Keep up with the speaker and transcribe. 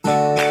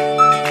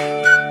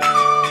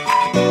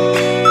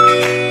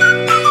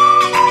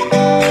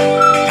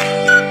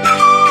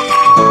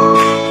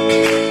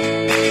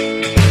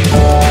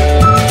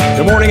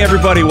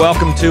everybody.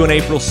 Welcome to an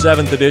April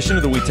 7th edition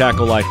of the We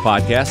Tackle Life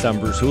podcast.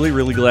 I'm Bruce Hooley.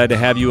 Really glad to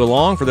have you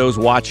along. For those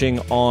watching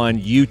on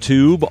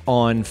YouTube,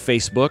 on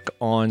Facebook,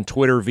 on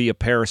Twitter via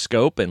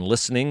Periscope, and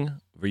listening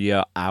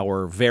via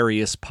our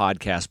various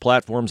podcast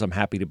platforms, I'm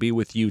happy to be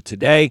with you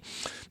today.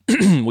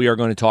 We are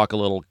going to talk a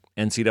little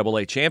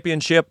NCAA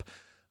championship,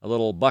 a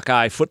little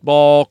Buckeye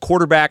football,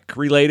 quarterback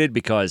related,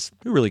 because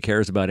who really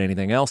cares about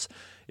anything else?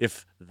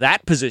 If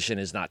that position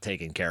is not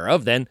taken care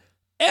of, then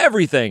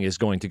everything is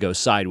going to go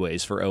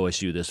sideways for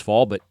OSU this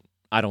fall, but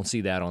I don't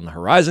see that on the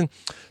horizon.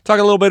 Talk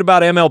a little bit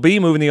about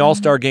MLB, moving the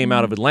All-Star game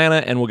out of Atlanta,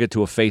 and we'll get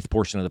to a faith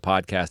portion of the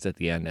podcast at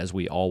the end, as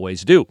we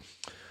always do.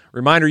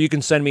 Reminder, you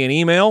can send me an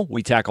email,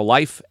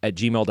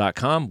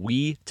 wetacklelife@gmail.com,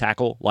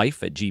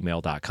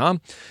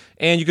 wetacklelife@gmail.com,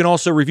 and you can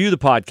also review the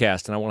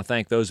podcast, and I want to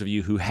thank those of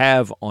you who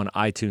have on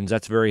iTunes.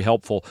 That's very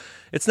helpful.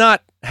 It's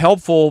not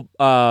helpful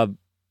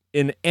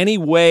in any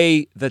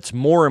way that's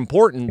more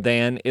important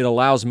than it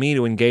allows me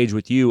to engage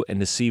with you and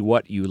to see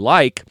what you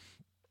like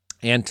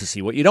and to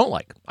see what you don't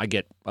like. I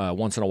get,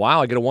 once in a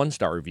while, I get a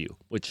 1-star review,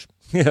 which,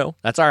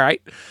 that's all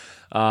right.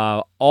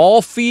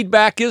 All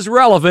feedback is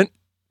relevant,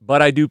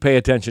 but I do pay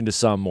attention to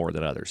some more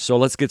than others. So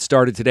let's get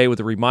started today with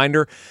a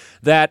reminder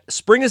that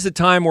spring is the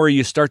time where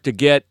you start to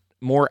get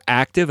more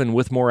active, and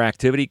with more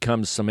activity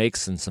comes some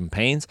aches and some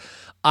pains.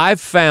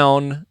 I've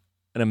found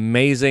an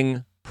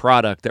amazing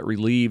product that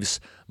relieves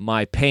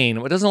my pain.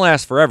 It doesn't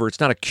last forever. It's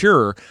not a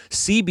cure.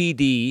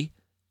 CBD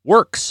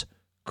works.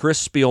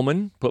 Chris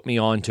Spielman put me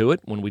onto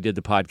it when we did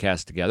the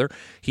podcast together.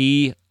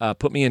 He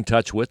put me in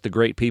touch with the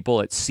great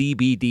people at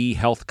CBD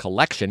Health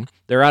Collection.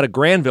 They're out of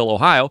Granville,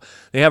 Ohio.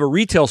 They have a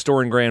retail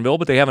store in Granville,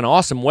 but they have an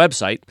awesome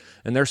website,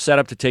 and they're set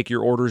up to take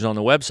your orders on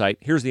the website.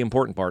 Here's the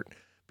important part.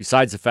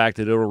 Besides the fact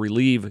that it'll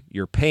relieve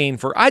your pain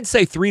for, I'd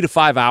say, 3 to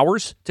 5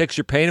 hours, takes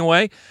your pain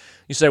away.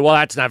 You say, well,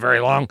 that's not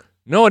very long.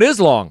 No, it is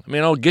long. I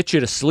mean, it'll get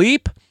you to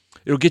sleep.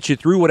 It'll get you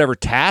through whatever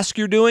task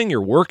you're doing,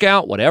 your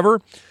workout, whatever.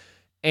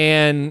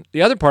 And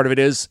the other part of it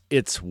is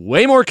it's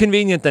way more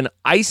convenient than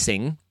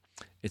icing.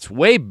 It's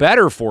way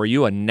better for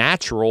you, a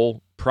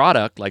natural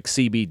product like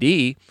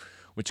CBD,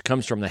 which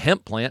comes from the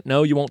hemp plant.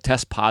 No, you won't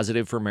test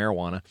positive for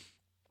marijuana.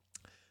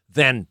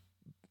 Than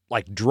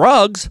like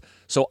drugs.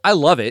 So I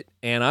love it,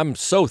 and I'm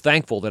so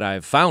thankful that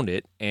I've found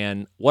it.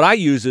 And what I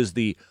use is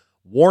the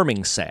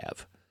warming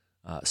salve.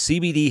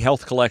 CBD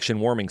Health Collection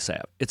Warming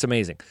Salve. It's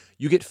amazing.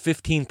 You get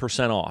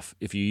 15% off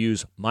if you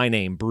use my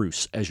name,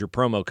 Bruce, as your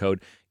promo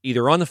code,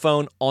 either on the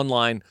phone,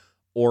 online,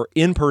 or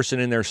in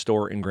person in their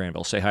store in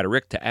Granville. Say hi to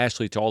Rick, to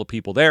Ashley, to all the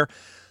people there.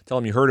 Tell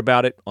them you heard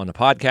about it on the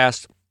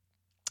podcast,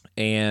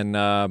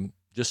 and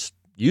just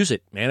use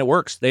it, man. It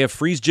works. They have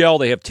freeze gel,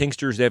 they have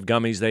tinctures, they have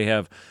gummies, they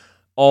have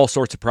all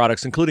sorts of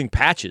products, including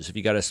patches. If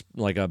you got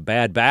a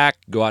bad back,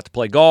 go out to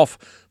play golf,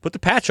 put the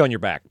patch on your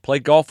back. Play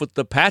golf with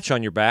the patch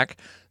on your back.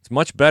 It's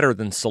much better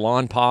than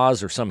Salon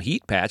Pause or some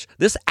heat patch.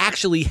 This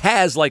actually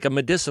has like a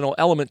medicinal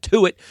element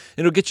to it.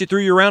 It'll get you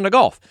through your round of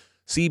golf.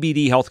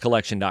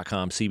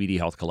 CBDHealthCollection.com,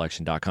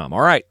 CBDHealthCollection.com.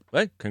 All right.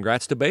 Well,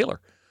 congrats to Baylor.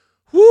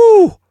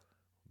 Woo!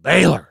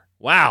 Baylor.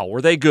 Wow,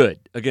 were they good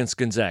against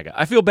Gonzaga.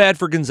 I feel bad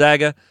for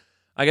Gonzaga.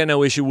 I got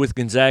no issue with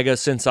Gonzaga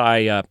since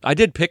I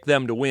did pick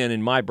them to win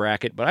in my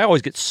bracket, but I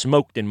always get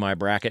smoked in my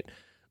bracket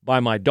by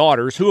my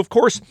daughters, who, of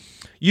course,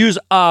 use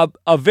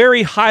a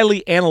very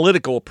highly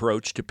analytical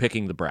approach to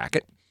picking the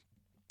bracket.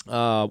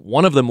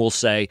 One of them will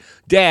say,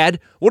 Dad,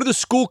 what are the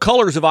school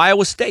colors of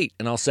Iowa State?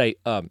 And I'll say,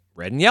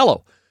 red and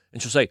yellow.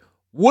 And she'll say,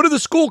 what are the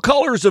school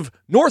colors of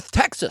North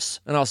Texas?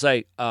 And I'll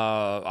say,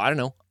 I don't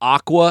know,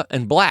 aqua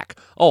and black.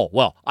 Oh,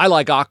 well, I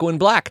like aqua and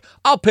black.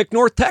 I'll pick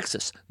North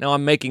Texas. Now,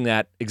 I'm making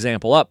that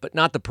example up, but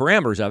not the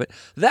parameters of it.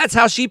 That's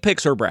how she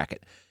picks her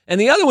bracket. And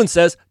the other one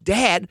says,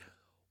 Dad,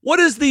 what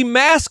is the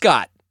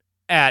mascot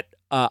at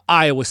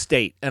Iowa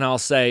State? And I'll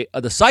say,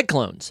 the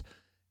Cyclones.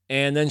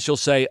 And then she'll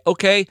say,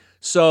 okay,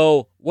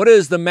 so what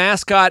is the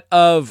mascot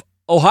of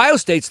Ohio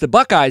State's the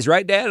Buckeyes,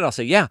 right, Dad? And I'll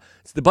say, yeah,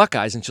 it's the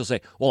Buckeyes. And she'll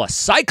say, well, a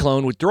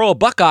cyclone would throw a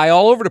Buckeye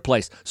all over the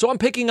place, so I'm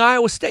picking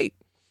Iowa State.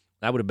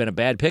 That would have been a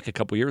bad pick a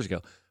couple years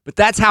ago. But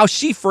that's how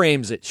she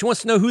frames it. She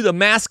wants to know who the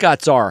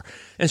mascots are.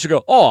 And she'll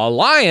go, oh, a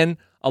lion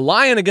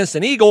against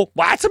an eagle,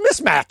 well, that's a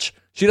mismatch.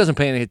 She doesn't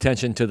pay any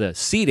attention to the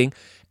seeding.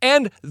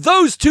 And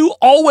those two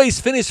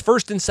always finish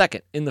first and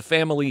second in the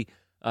family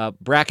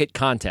bracket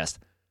contest.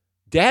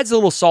 Dad's a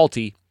little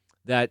salty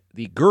that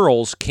the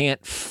girls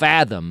can't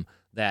fathom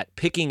that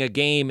picking a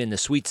game in the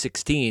Sweet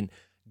 16,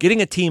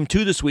 getting a team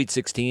to the Sweet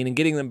 16 and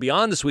getting them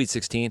beyond the Sweet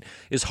 16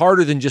 is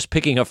harder than just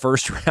picking a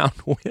first-round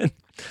win.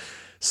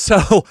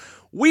 So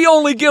we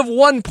only give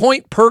 1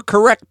 point per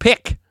correct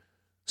pick.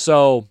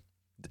 So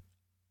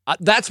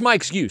that's my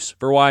excuse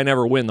for why I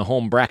never win the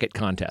home bracket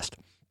contest.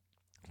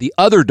 The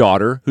other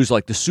daughter, who's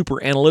like the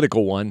super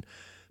analytical one,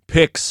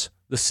 picks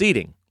the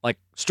seeding, like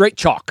straight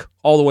chalk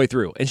all the way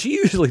through. And she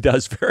usually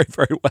does very,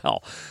 very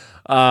well.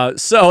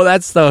 So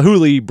that's the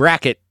Hooley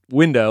bracket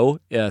window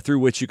through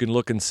which you can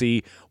look and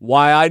see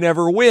why I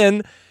never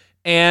win.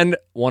 And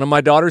one of my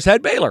daughters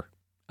had Baylor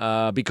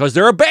because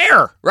they're a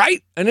bear,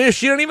 right? And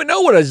she don't even know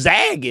what a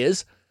zag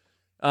is.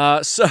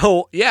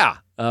 So, yeah,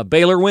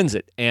 Baylor wins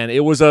it, and it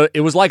was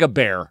like a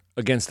bear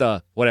against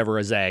whatever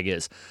a Zag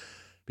is,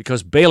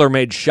 because Baylor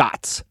made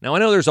shots. Now I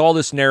know there's all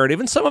this narrative,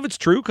 and some of it's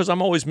true because I'm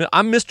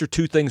Mr.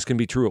 Two things can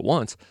be true at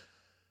once.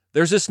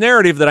 There's this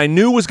narrative that I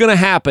knew was going to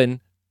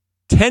happen.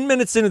 10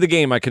 minutes into the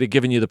game, I could have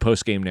given you the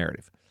post-game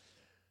narrative.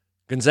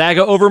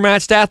 Gonzaga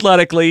overmatched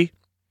athletically.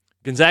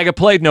 Gonzaga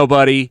played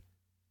nobody.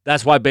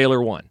 That's why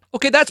Baylor won.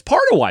 Okay, that's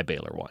part of why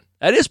Baylor won.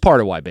 That is part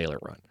of why Baylor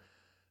won.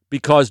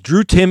 Because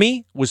Drew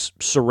Timme was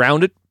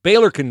surrounded.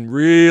 Baylor can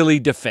really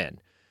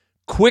defend.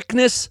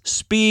 Quickness,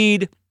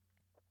 speed,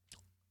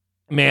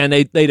 man,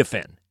 they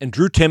defend. And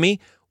Drew Timme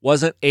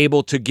wasn't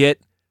able to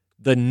get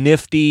the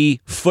nifty,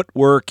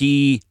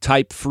 footworky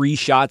type free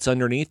shots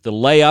underneath. The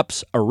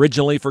layups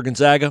originally for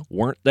Gonzaga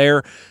weren't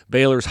there.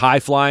 Baylor's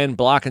high-flying,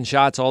 blocking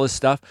shots, all this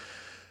stuff.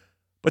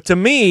 But to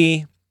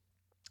me,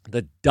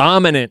 the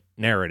dominant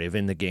narrative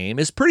in the game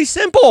is pretty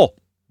simple.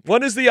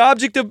 What is the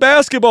object of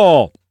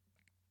basketball?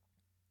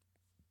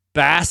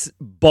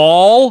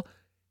 Ball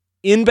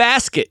in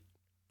basket,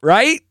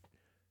 right?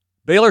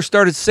 Baylor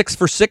started 6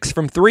 for 6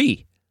 from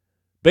 3.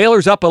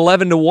 Baylor's up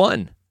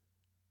 11-1.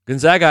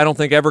 Gonzaga, I don't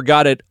think, ever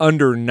got it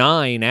under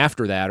 9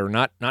 after that, or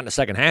not in the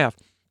second half.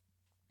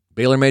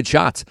 Baylor made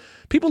shots.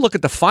 People look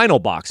at the final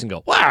box and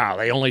go, wow,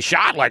 they only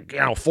shot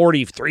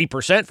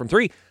 43% from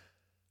 3.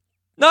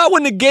 Not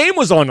when the game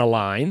was on the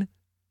line.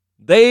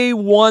 They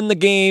won the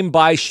game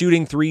by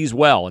shooting threes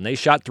well, and they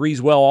shot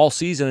threes well all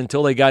season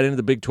until they got into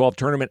the Big 12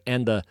 tournament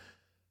and the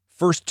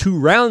first 2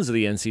 rounds of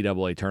the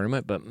NCAA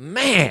tournament. But,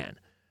 man,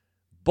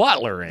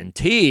 Butler and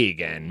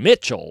Teague and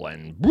Mitchell,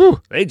 and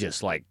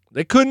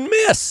they couldn't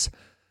miss.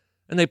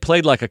 And they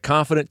played like a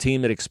confident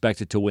team that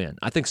expected to win.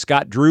 I think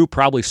Scott Drew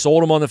probably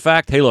sold them on the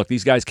fact, hey, look,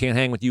 these guys can't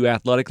hang with you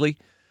athletically.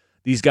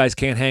 These guys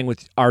can't hang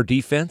with our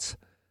defense,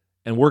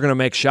 and we're going to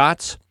make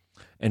shots.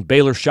 And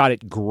Baylor shot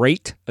it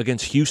great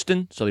against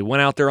Houston, so they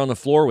went out there on the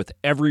floor with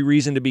every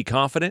reason to be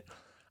confident.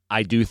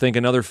 I do think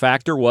another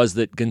factor was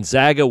that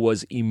Gonzaga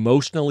was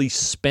emotionally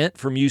spent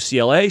from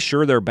UCLA.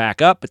 Sure, they're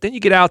back up, but then you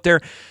get out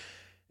there,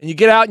 and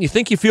you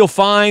think you feel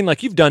fine,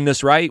 like you've done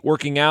this, right?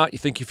 Working out, you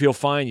think you feel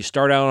fine. You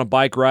start out on a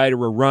bike ride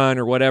or a run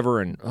or whatever,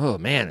 and, oh,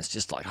 man, it's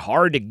just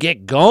hard to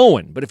get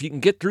going. But if you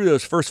can get through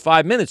those first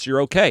 5 minutes,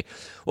 you're okay.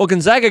 Well,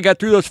 Gonzaga got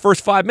through those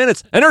first 5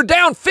 minutes, and they're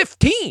down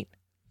 15.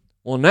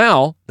 Well,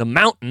 now the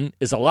mountain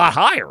is a lot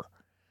higher.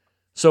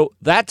 So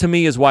that, to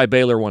me, is why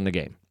Baylor won the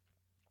game.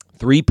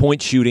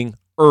 3-point shooting,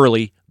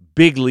 early,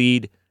 big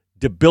lead,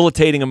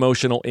 debilitating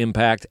emotional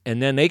impact,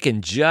 and then they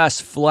can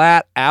just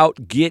flat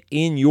out get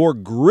in your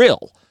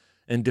grill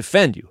and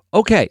defend you.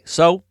 Okay,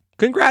 so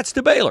congrats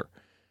to Baylor.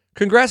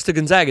 Congrats to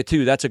Gonzaga,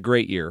 too. That's a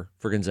great year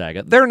for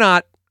Gonzaga. They're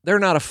not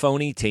a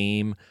phony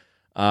team.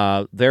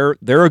 They're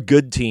a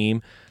good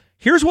team.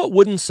 Here's what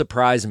wouldn't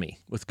surprise me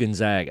with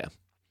Gonzaga.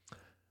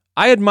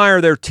 I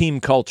admire their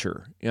team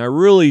culture. I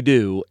really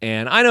do.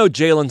 And I know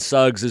Jalen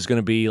Suggs is going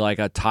to be like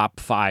a top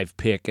 5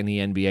 pick in the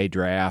NBA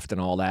draft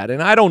and all that.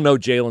 And I don't know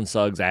Jalen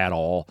Suggs at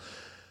all.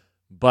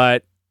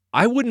 But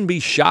I wouldn't be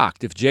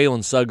shocked if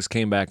Jalen Suggs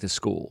came back to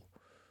school.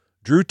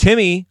 Drew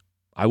Timme,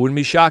 I wouldn't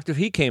be shocked if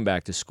he came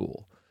back to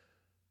school.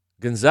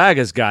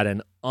 Gonzaga's got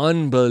an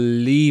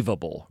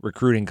unbelievable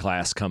recruiting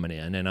class coming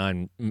in. And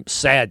I'm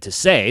sad to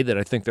say that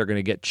I think they're going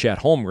to get Chet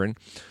Holmgren.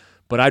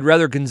 But I'd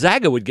rather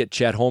Gonzaga would get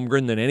Chet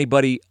Holmgren than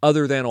anybody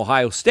other than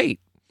Ohio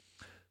State.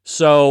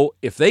 So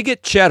if they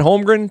get Chet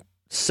Holmgren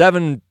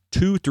 7,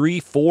 2, 3,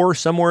 4,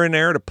 somewhere in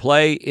there to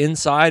play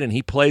inside, and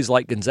he plays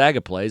like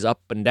Gonzaga plays,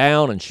 up and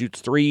down and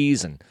shoots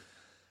threes,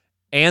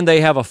 and they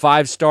have a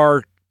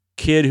 5-star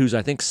kid who's,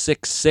 I think,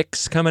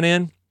 6'6", coming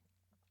in,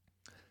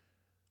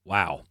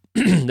 wow,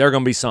 they're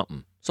going to be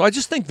something. So I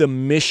just think the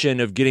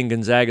mission of getting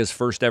Gonzaga's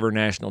first ever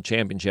national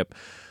championship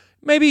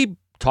maybe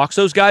talks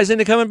those guys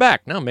into coming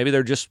back. No, maybe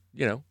they're just,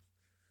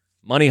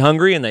 money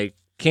hungry and they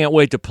can't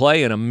wait to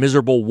play in a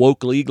miserable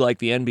woke league like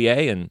the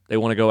NBA, and they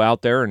want to go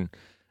out there and,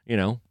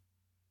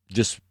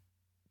 just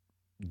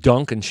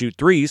dunk and shoot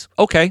threes.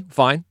 Okay,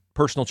 fine.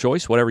 Personal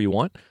choice, whatever you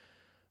want.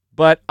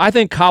 But I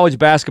think college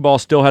basketball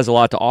still has a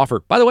lot to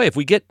offer. By the way, if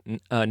we get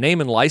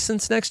name and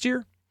license next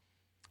year,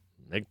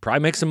 they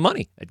probably make some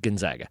money at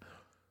Gonzaga.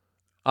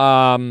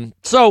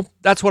 So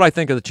that's what I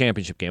think of the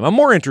championship game. I'm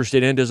more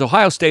interested in, does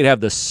Ohio State have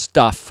the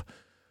stuff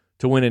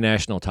to win a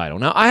national title?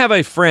 Now, I have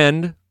a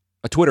friend,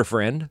 a Twitter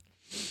friend,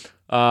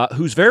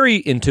 who's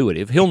very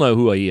intuitive. He'll know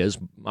who he is.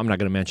 I'm not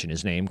going to mention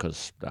his name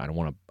because I don't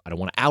want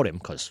to out him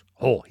because,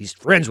 he's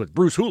friends with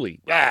Bruce Hooley.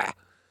 Ah.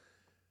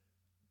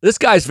 This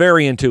guy's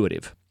very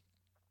intuitive.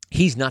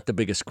 He's not the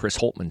biggest Chris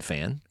Holtmann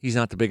fan. He's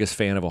not the biggest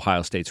fan of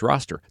Ohio State's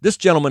roster. This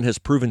gentleman has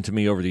proven to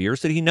me over the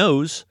years that he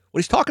knows what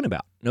he's talking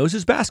about, knows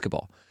his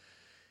basketball.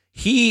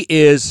 He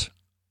is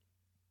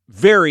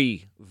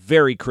very,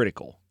 very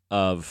critical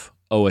of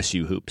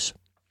OSU hoops.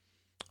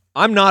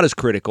 I'm not as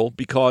critical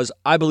because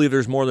I believe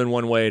there's more than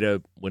one way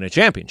to win a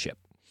championship.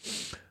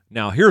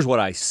 Now, here's what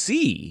I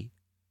see,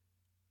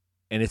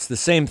 and it's the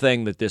same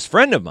thing that this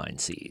friend of mine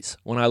sees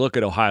when I look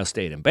at Ohio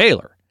State and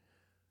Baylor.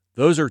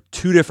 Those are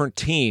two different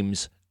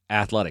teams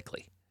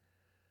athletically.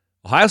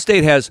 Ohio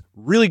State has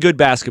really good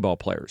basketball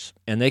players,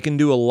 and they can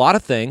do a lot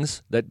of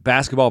things that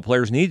basketball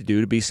players need to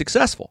do to be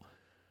successful.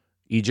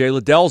 E.J.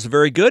 Liddell's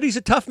very good. He's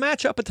a tough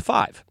matchup at the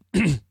 5.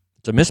 It's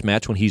a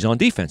mismatch when he's on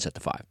defense at the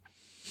 5.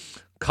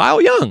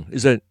 Kyle Young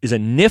is a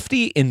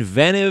nifty,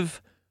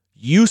 inventive,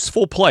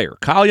 useful player.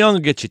 Kyle Young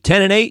will get you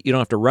 10 and 8. You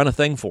don't have to run a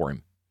thing for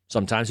him.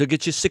 Sometimes he'll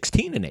get you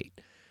 16 and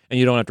 8, and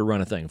you don't have to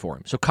run a thing for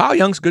him. So Kyle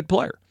Young's a good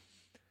player,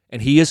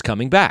 and he is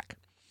coming back.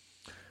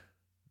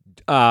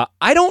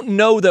 I don't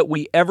know that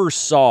we ever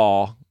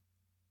saw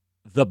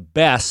the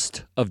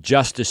best of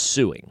Justice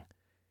Sueing.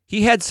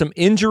 He had some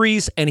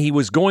injuries, and he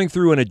was going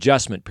through an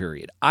adjustment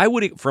period. I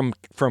would, from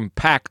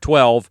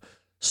Pac-12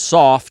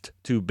 soft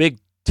to Big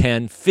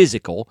Ten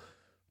physical,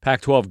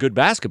 Pac-12 good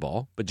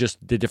basketball, but just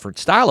a different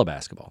style of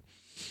basketball.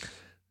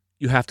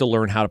 You have to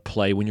learn how to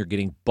play when you're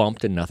getting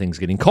bumped and nothing's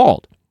getting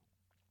called.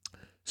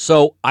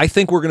 So I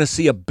think we're going to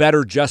see a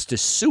better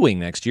Justice Sueing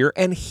next year,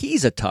 and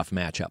he's a tough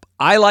matchup.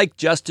 I like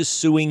Justice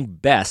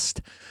Sueing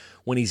best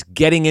when he's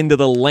getting into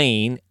the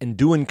lane and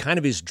doing kind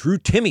of his Drew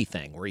Timme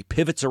thing, where he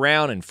pivots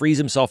around and frees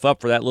himself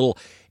up for that little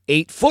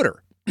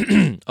 8-footer.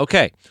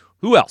 Okay,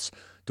 who else?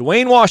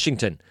 Dwayne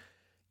Washington.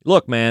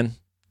 Look, man,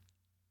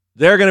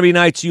 there are going to be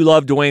nights you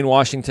love Dwayne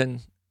Washington,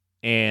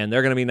 and there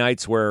are going to be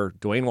nights where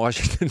Dwayne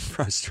Washington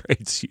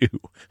frustrates you,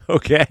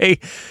 okay?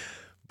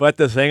 But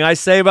the thing I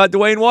say about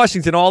Dwayne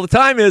Washington all the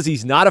time is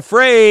he's not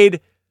afraid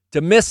to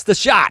miss the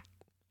shot.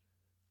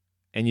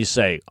 And you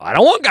say, I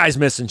don't want guys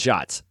missing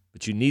shots,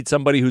 but you need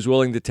somebody who's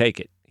willing to take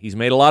it. He's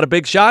made a lot of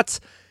big shots.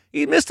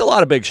 He missed a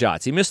lot of big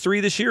shots. He missed 3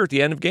 this year at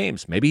the end of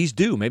games. Maybe he's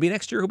due. Maybe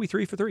next year he'll be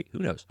 3 for 3. Who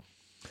knows?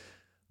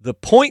 The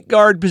point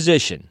guard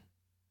position,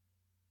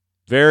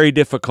 very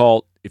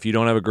difficult if you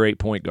don't have a great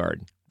point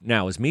guard.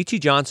 Now, is Meechie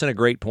Johnson a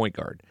great point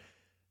guard?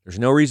 There's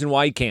no reason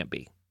why he can't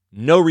be.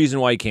 No reason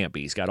why he can't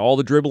be. He's got all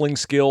the dribbling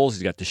skills.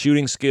 He's got the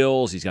shooting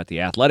skills. He's got the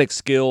athletic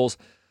skills.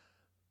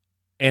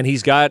 And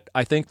he's got,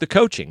 I think, the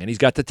coaching. And he's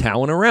got the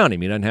talent around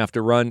him. He doesn't have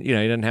to run, he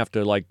doesn't have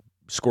to,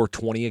 score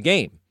 20 a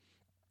game.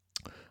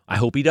 I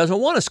hope he doesn't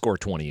want to score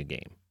 20 a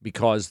game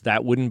because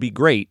that wouldn't be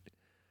great.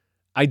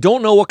 I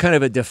don't know what kind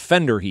of a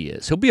defender he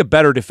is. He'll be a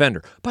better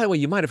defender. By the way,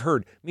 you might have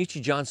heard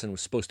Meechie Johnson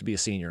was supposed to be a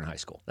senior in high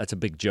school. That's a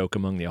big joke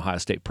among the Ohio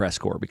State press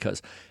corps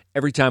because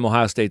every time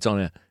Ohio State's on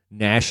a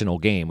national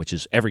game, which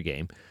is every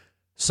game,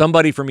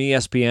 somebody from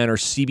ESPN or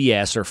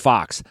CBS or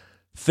Fox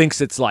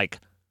thinks it's like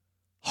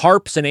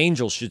harps and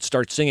angels should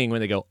start singing when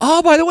they go,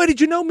 oh, by the way,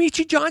 did you know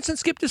Meechie Johnson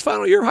skipped his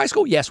final year of high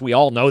school? Yes, we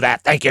all know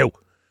that. Thank you.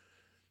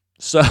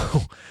 So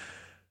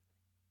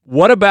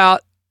what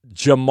about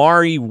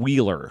Jamari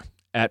Wheeler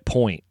at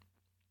point?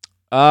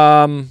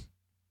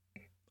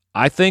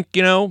 I think,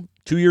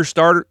 2-year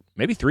starter,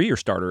 maybe 3-year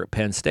starter at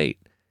Penn State.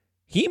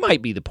 He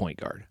might be the point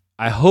guard.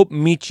 I hope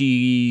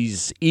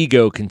Meechie's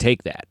ego can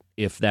take that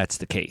if that's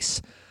the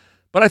case.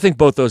 But I think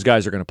both those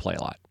guys are going to play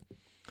a lot.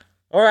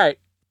 All right.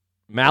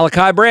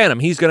 Malachi Branham,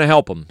 he's going to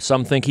help him.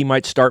 Some think he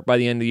might start by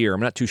the end of the year. I'm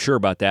not too sure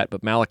about that,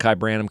 but Malachi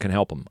Branham can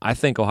help him. I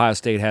think Ohio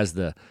State has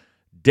the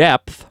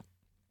depth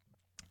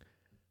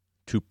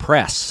to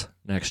press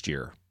next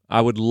year. I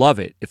would love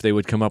it if they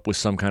would come up with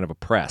some kind of a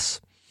press.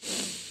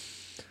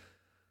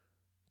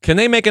 Can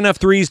they make enough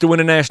threes to win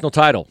a national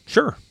title?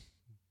 Sure.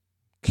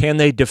 Can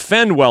they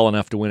defend well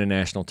enough to win a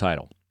national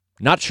title?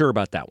 Not sure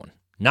about that one.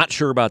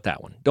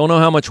 Don't know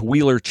how much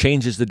Wheeler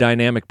changes the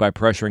dynamic by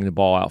pressuring the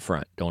ball out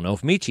front. Don't know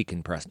if Meechie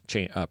can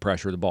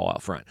pressure the ball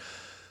out front.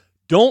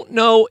 Don't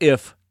know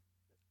if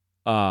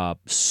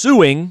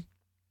Sueing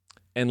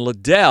and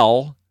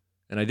Liddell,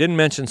 and I didn't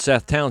mention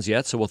Seth Towns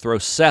yet, so we'll throw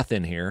Seth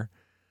in here.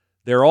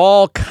 They're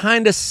all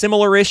kind of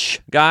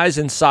similar-ish guys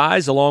in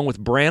size, along with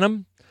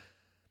Branham.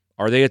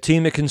 Are they a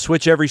team that can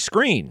switch every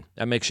screen?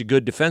 That makes you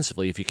good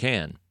defensively if you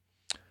can.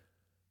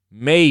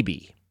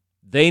 Maybe.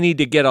 They need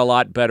to get a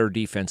lot better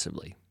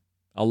defensively.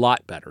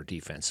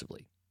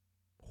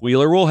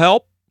 Wheeler will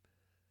help.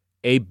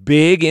 A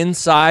big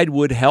inside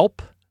would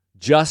help,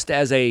 just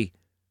as a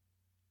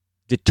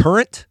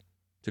deterrent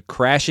to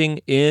crashing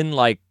in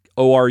like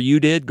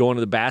ORU did, going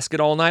to the basket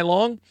all night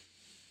long.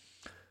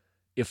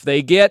 If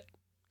they get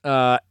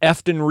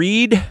Efton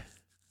Reed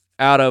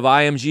out of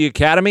IMG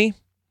Academy,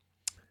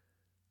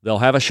 they'll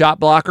have a shot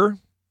blocker.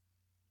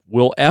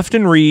 Will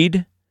Efton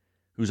Reed,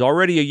 who's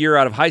already a year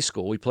out of high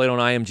school, we played on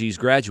IMG's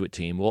graduate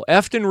team, will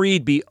Efton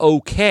Reed be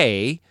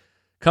okay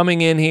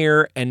coming in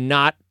here and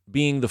not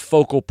being the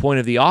focal point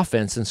of the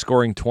offense and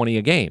scoring 20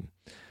 a game?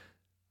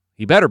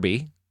 He better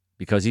be,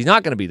 because he's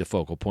not going to be the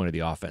focal point of the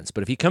offense.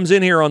 But if he comes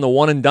in here on the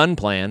one-and-done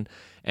plan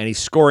and he's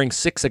scoring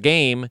 6 a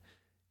game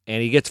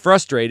and he gets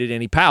frustrated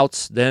and he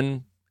pouts,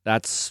 then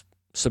that's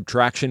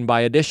subtraction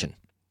by addition.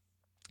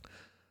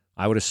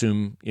 I would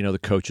assume, the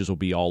coaches will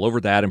be all over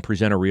that and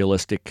present a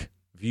realistic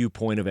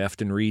viewpoint of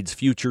Efton Reed's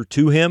future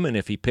to him. And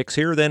if he picks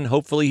here, then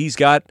hopefully he's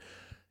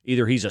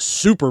a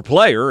super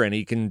player and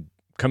he can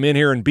come in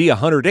here and be a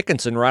Hunter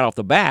Dickinson right off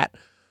the bat,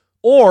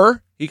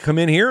 or He come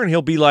in here and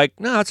he'll be like,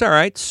 no, it's all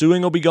right.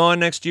 Sewing will be gone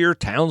next year.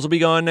 Towns will be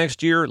gone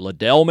next year.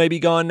 Liddell may be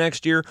gone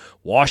next year.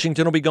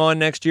 Washington will be gone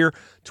next year.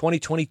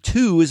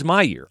 2022 is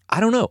my year. I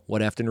don't know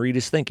what Efton Reed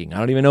is thinking. I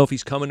don't even know if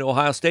he's coming to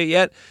Ohio State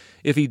yet.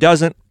 If he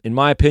doesn't, in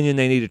my opinion,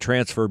 they need to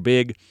transfer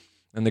big.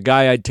 And the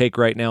guy I'd take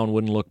right now and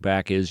wouldn't look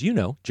back is,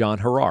 John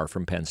Harrar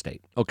from Penn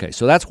State. Okay,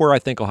 so that's where I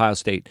think Ohio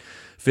State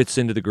fits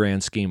into the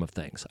grand scheme of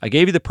things. I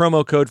gave you the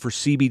promo code for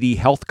CBD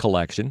Health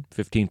Collection,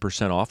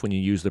 15% off when you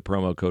use the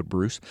promo code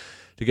Bruce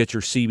to get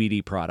your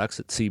CBD products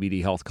at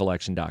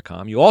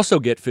cbdhealthcollection.com. You also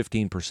get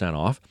 15%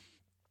 off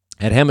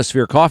at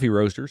Hemisphere Coffee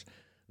Roasters.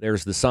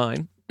 There's the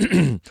sign.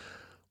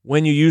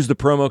 When you use the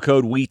promo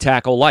code We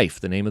Tackle Life,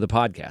 the name of the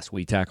podcast,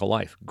 We Tackle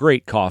Life.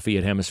 Great coffee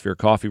at Hemisphere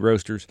Coffee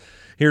Roasters.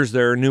 Here's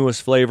their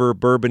newest flavor,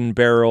 bourbon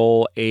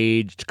barrel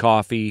aged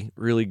coffee.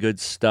 Really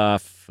good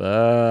stuff.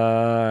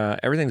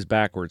 Everything's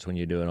backwards when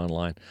you do it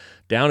online.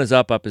 Down is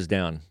up, up is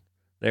down.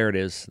 There it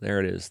is. There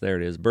it is. There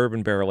it is.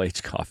 Bourbon barrel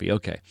aged coffee.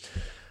 Okay.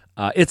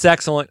 It's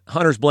excellent.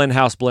 Hunter's Blend,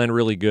 House Blend,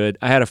 really good.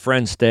 I had a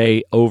friend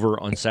stay over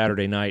on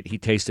Saturday night. He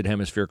tasted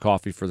Hemisphere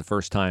Coffee for the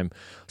first time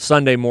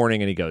Sunday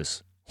morning, and he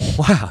goes,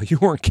 wow, you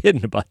weren't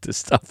kidding about this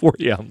stuff, were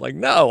you? I'm like,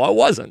 no, I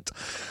wasn't.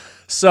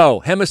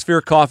 So,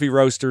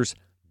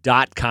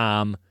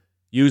 HemisphereCoffeeRoasters.com.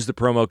 Use the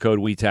promo code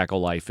We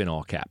Tackle Life in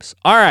all caps.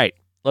 All right,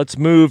 let's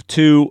move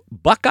to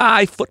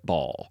Buckeye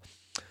football.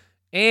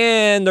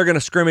 And they're going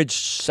to scrimmage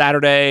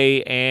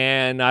Saturday,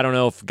 and I don't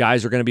know if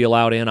guys are going to be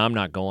allowed in. I'm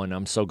not going.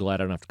 I'm so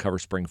glad I don't have to cover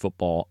spring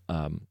football.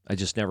 I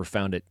just never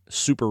found it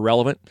super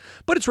relevant.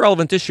 But it's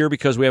relevant this year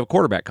because we have a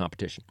quarterback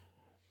competition.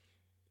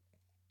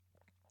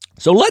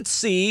 So let's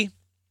see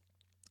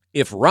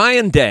if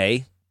Ryan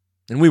Day,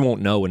 and we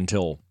won't know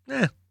until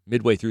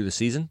midway through the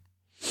season,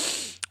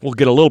 we'll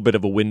get a little bit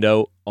of a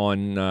window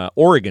on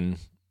Oregon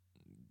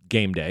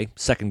game day,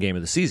 second game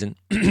of the season.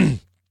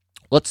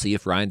 Let's see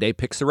if Ryan Day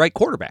picks the right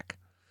quarterback.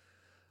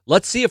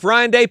 Let's see if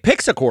Ryan Day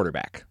picks a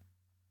quarterback.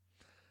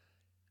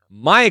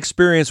 My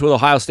experience with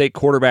Ohio State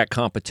quarterback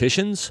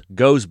competitions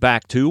goes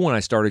back to when I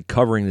started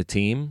covering the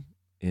team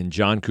in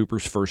John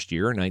Cooper's first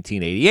year in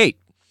 1988.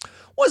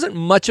 Wasn't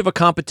much of a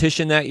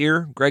competition that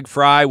year. Greg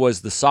Fry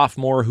was the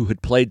sophomore who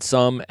had played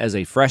some as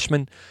a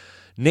freshman.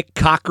 Nick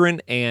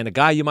Cochran and a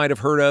guy you might have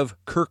heard of,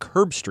 Kirk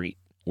Herbstreit,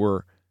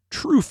 were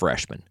true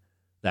freshmen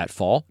that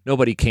fall.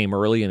 Nobody came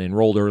early and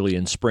enrolled early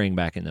in spring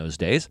back in those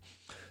days.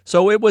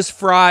 So it was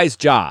Fry's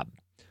job.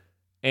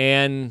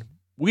 And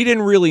we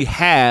didn't really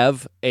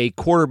have a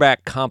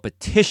quarterback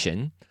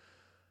competition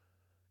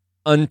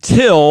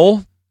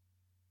until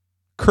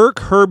Kirk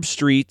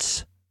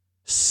Herbstreit's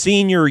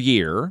senior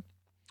year,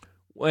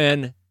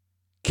 when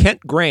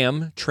Kent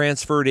Graham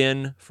transferred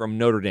in from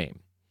Notre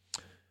Dame.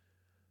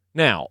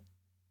 Now,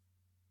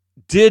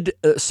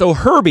 so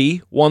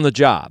Herbie won the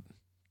job,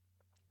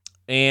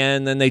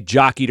 and then they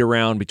jockeyed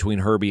around between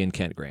Herbie and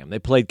Kent Graham. They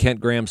played Kent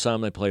Graham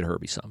some, they played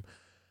Herbie some.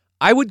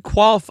 I would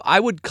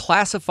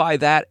classify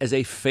that as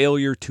a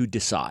failure to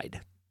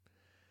decide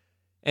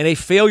and a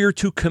failure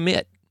to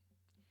commit.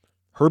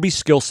 Herbie's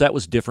skill set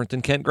was different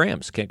than Kent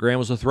Graham's. Kent Graham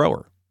was a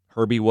thrower.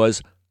 Herbie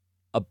was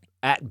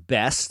at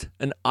best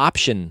an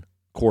option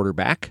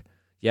quarterback.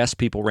 Yes,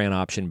 people ran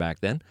option back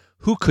then.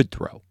 Who could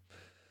throw?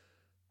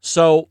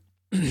 So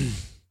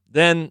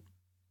then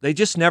they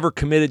just never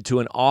committed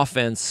to an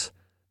offense.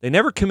 They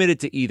never committed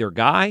to either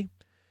guy,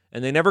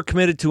 and they never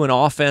committed to an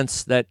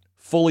offense that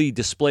fully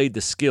displayed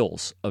the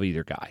skills of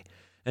either guy.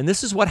 And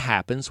this is what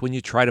happens when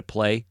you try to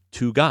play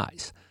two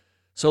guys.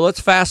 So let's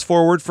fast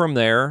forward from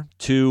there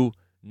to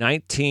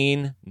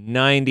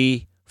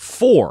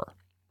 1994.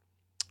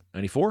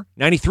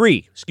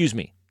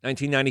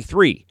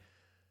 1993.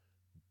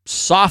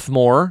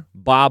 Sophomore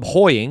Bob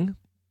Hoying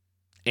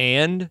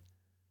and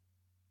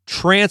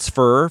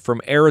transfer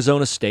from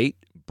Arizona State,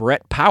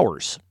 Brett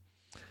Powers.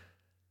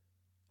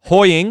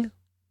 Hoying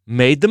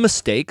made the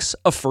mistakes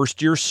a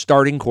first-year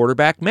starting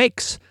quarterback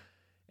makes.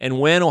 And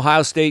when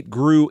Ohio State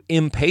grew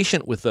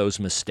impatient with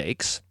those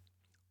mistakes,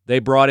 they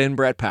brought in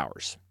Brett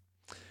Powers.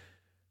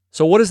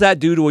 So what does that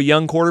do to a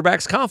young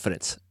quarterback's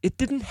confidence? It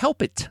didn't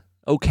help it,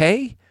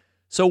 okay?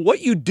 So what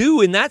you do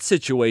in that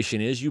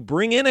situation is you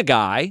bring in a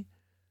guy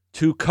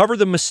to cover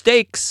the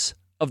mistakes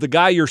of the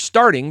guy you're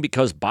starting,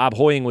 because Bob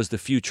Hoying was the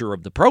future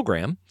of the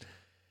program.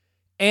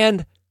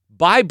 And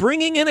by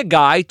bringing in a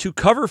guy to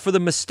cover for the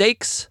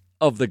mistakes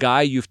of the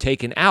guy you've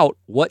taken out,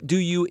 what do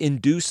you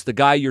induce the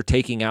guy you're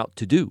taking out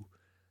to do?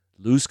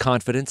 Lose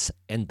confidence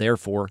and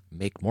therefore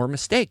make more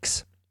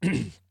mistakes.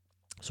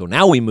 So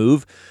now we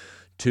move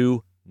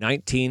to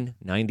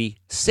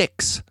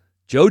 1996.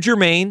 Joe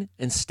Germain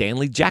and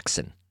Stanley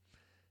Jackson.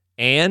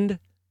 And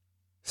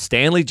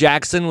Stanley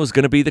Jackson was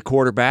going to be the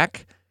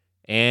quarterback,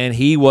 and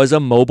he was a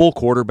mobile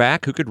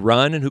quarterback who could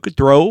run and who could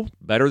throw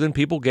better than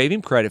people gave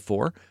him credit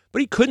for,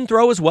 but he couldn't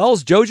throw as well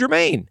as Joe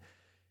Germain.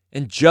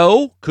 And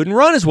Joe couldn't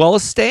run as well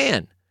as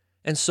Stan.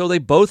 And so they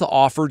both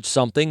offered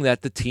something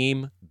that the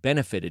team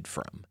benefited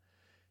from.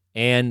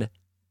 And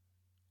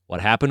what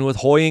happened with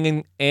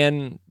Hoying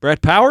and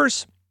Brett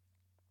Powers?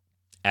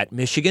 At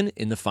Michigan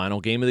in the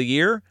final game of the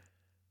year,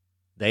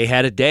 they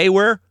had a day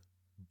where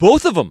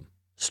both of them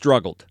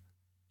struggled.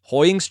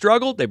 Hoying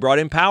struggled. They brought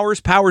in Powers.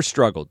 Powers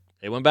struggled.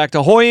 They went back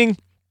to Hoying.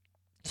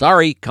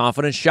 Sorry,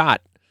 confidence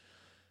shot.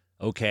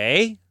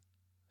 Okay.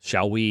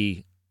 Shall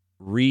we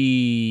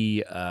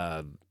restate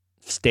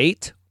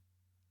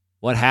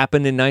what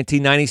happened in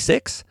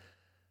 1996?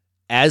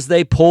 As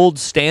they pulled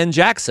Stan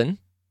Jackson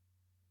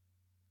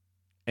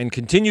and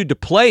continued to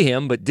play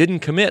him but didn't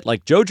commit,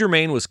 like Joe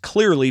Germain was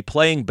clearly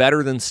playing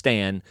better than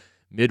Stan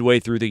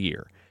midway through the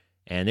year.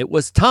 And it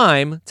was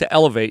time to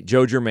elevate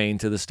Joe Germain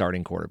to the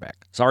starting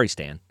quarterback. Sorry,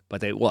 Stan,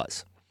 but it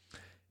was.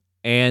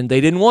 And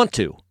they didn't want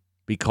to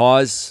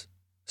because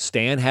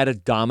Stan had a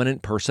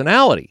dominant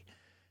personality.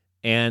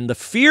 And the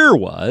fear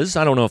was,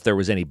 I don't know if there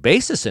was any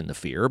basis in the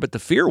fear, but the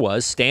fear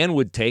was Stan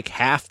would take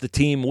half the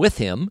team with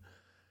him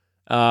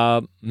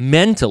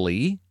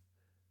mentally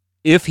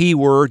if he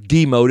were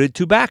demoted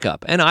to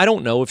backup. And I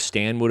don't know if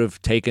Stan would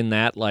have taken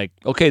that like,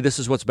 okay, this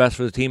is what's best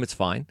for the team, it's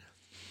fine.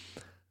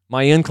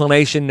 My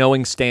inclination,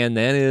 knowing Stan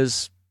then,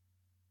 is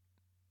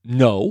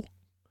no.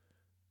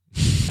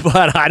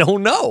 But I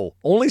don't know.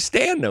 Only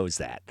Stan knows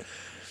that.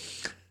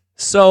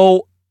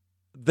 So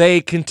they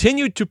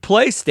continued to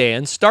play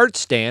Stan, start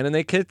Stan, and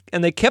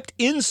they kept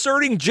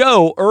inserting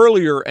Joe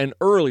earlier and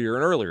earlier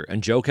and earlier,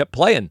 and Joe kept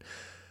playing.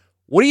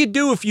 What do you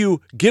do if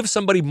you give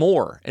somebody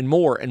more and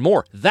more and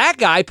more? That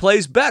guy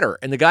plays better,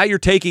 and the guy you're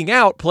taking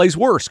out plays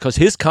worse because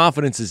his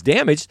confidence is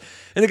damaged,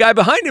 and the guy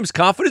behind him's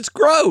confidence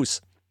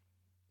grows.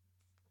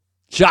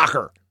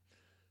 Shocker.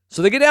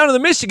 So they get down to the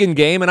Michigan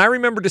game, and I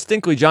remember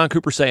distinctly John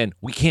Cooper saying,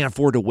 we can't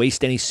afford to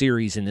waste any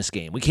series in this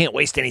game. We can't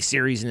waste any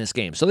series in this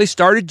game. So they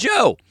started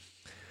Joe.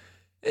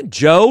 And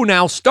Joe,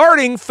 now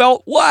starting,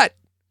 felt what?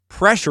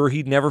 Pressure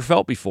he'd never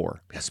felt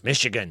before. It's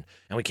Michigan,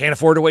 and we can't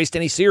afford to waste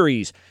any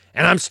series.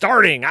 And I'm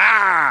starting.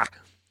 And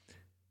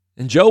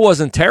Joe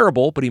wasn't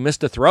terrible, but he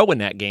missed a throw in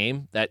that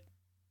game that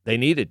they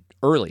needed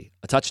early,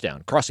 a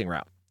touchdown, crossing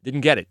route.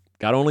 Didn't get it.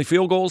 Got only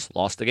field goals,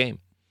 lost the game.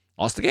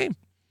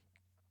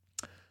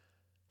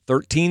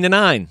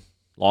 13-9,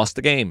 lost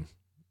the game.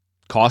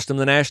 Cost them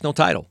the national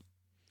title.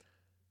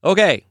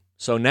 Okay,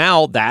 so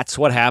now that's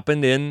what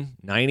happened in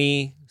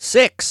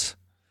 96.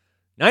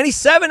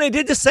 97, they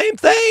did the same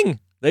thing.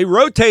 They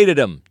rotated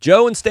them.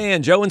 Joe and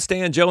Stan,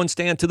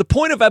 to the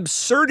point of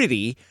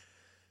absurdity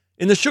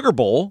in the Sugar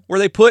Bowl where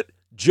they put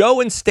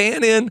Joe and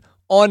Stan in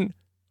on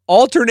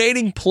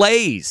alternating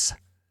plays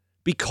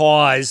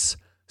because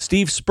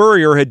Steve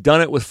Spurrier had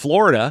done it with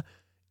Florida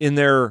in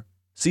their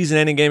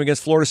season-ending game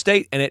against Florida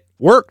State, and it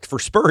worked for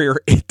Spurrier.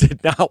 It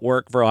did not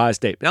work for Ohio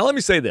State. Now, let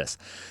me say this.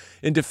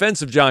 In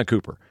defense of John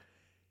Cooper,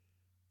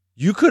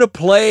 you could have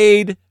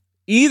played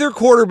either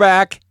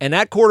quarterback, and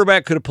that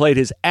quarterback could have played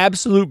his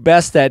absolute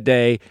best that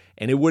day,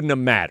 and it wouldn't have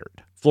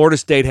mattered. Florida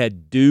State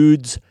had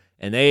dudes,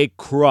 and they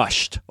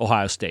crushed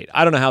Ohio State.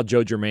 I don't know how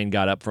Joe Germain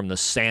got up from the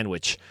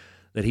sandwich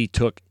that he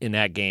took in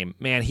that game.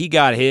 Man, he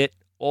got hit.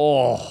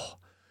 Oh.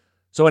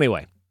 So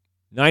anyway,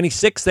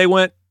 96, they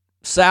went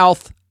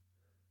south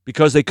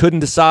because they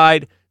couldn't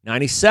decide.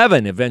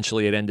 97,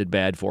 eventually it ended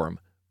bad for them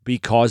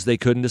because they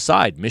couldn't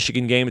decide.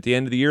 Michigan game at the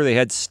end of the year, they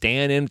had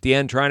Stan in at the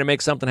end trying to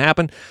make something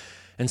happen,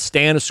 and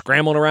Stan is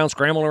scrambling around,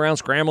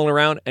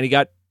 and he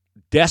got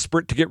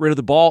desperate to get rid of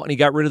the ball, and he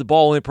got rid of the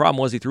ball. Only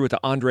problem was he threw it to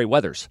Andre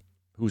Weathers,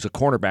 who's a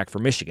cornerback for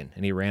Michigan,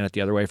 and he ran it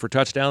the other way for a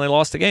touchdown. They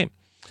lost the game.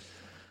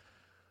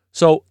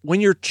 So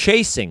when you're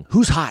chasing,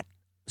 who's hot?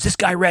 Is this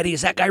guy ready?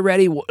 Is that guy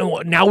ready?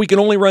 Now we can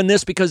only run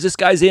this because this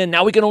guy's in.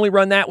 Now we can only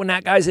run that when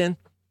that guy's in.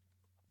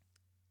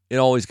 It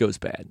always goes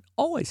bad.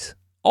 Always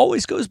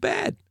goes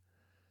bad.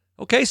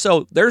 Okay,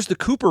 so there's the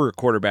Cooper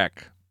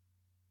quarterback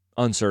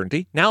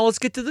uncertainty. Now let's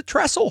get to the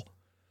Tressel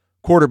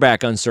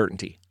quarterback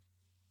uncertainty.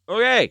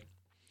 Okay,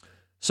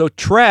 so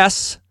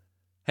Tress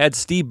had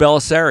Steve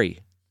Bellisari,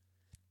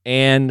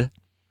 and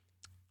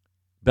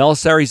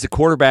Bellisari's the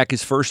quarterback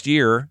his first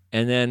year,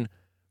 and then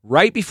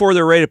right before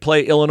they're ready to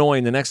play Illinois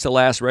in the next to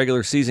last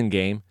regular season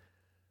game,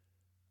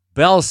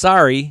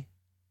 Bellisari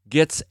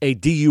gets a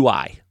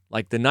DUI,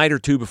 like the night or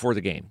two before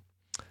the game.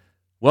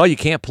 Well, you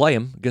can't play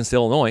him against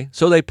Illinois,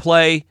 so they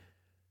play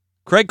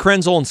Craig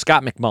Krenzel and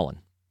Scott McMullen.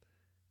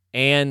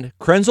 And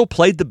Krenzel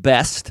played the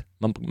best.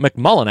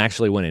 McMullen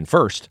actually went in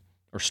first,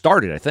 or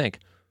started, I think.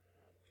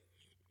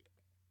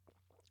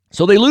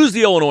 So they lose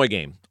the Illinois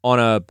game on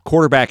a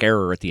quarterback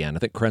error at the end.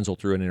 I think Krenzel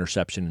threw an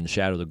interception in the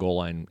shadow of the goal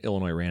line.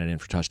 Illinois ran it in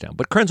for a touchdown.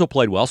 But Krenzel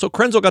played well, so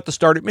Krenzel got the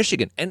start at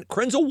Michigan. And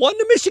Krenzel won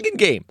the Michigan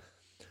game.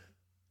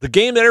 The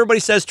game that everybody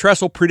says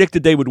Tressel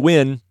predicted they would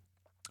win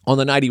on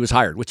the night he was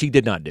hired, which he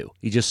did not do.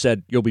 He just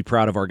said, you'll be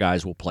proud of our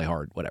guys, we'll play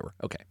hard, whatever.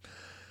 Okay.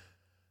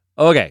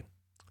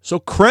 So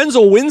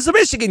Krenzel wins the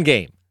Michigan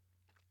game.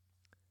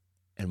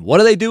 And what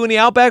do they do in the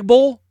Outback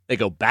Bowl? They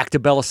go back to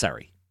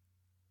Bellisari.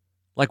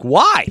 Like,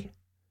 why?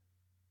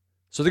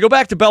 So they go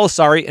back to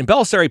Bellisari, and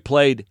Bellisari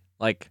played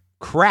like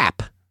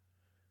crap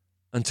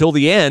until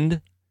the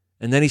end,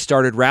 and then he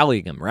started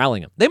rallying him.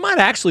 They might have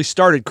actually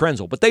started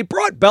Krenzel, but they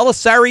brought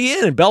Bellisari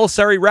in, and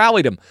Bellisari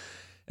rallied him.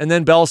 And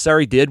then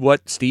Bellisari did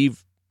what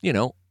Steve,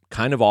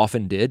 kind of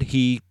often did.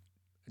 He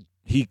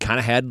he kind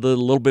of had the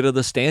little bit of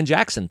the Stan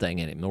Jackson thing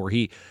in him, where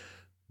he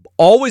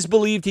always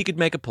believed he could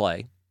make a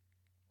play,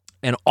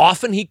 and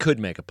often he could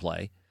make a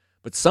play,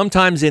 but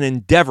sometimes in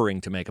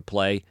endeavoring to make a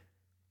play,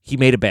 he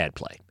made a bad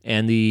play.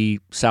 And the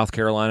South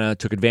Carolina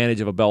took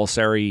advantage of a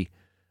Belisari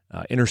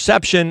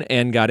interception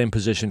and got in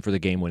position for the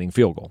game-winning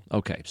field goal.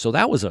 Okay, so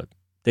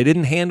they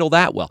didn't handle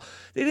that well.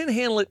 They didn't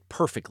handle it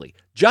perfectly.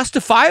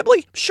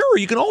 Justifiably? Sure,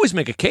 you can always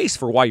make a case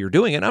for why you're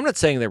doing it. I'm not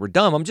saying they were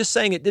dumb. I'm just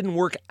saying it didn't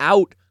work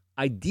out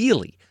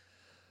ideally.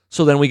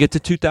 So then we get to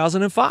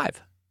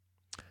 2005.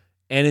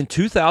 And in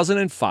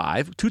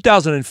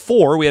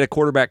 2004, we had a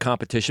quarterback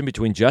competition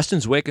between Justin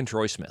Zwick and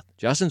Troy Smith.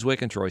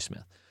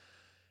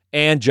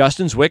 And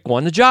Justin Zwick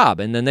won the job.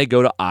 And then they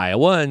go to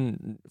Iowa.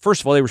 And first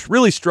of all, they were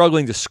really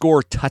struggling to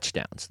score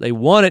touchdowns. They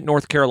won at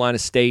North Carolina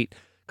State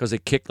because they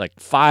kicked like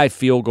 5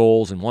 field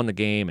goals and won the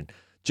game. And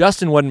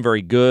Justin wasn't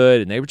very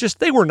good. And they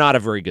were not a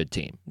very good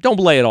team. Don't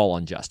lay it all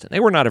on Justin. They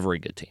were not a very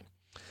good team.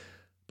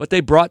 But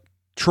they brought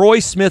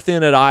Troy Smith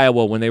in at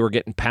Iowa when they were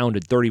getting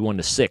pounded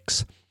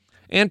 31-6.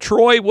 And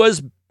Troy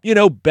was,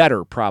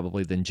 better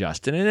probably than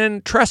Justin. And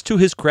then Tress, to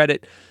his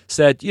credit,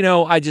 said,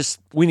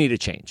 we need a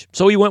change.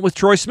 So he went with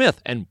Troy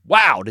Smith. And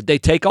wow, did they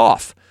take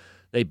off.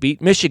 They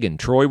beat Michigan.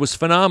 Troy was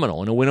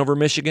phenomenal in a win over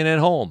Michigan at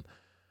home.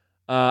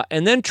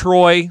 And then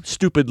Troy,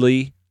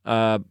 stupidly,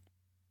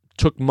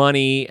 took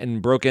money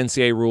and broke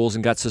NCAA rules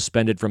and got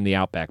suspended from the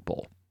Outback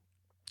Bowl.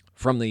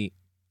 From the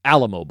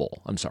Alamo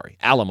Bowl.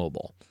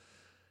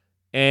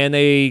 And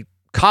they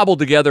cobbled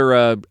together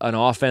an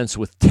offense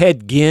with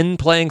Ted Ginn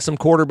playing some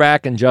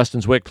quarterback and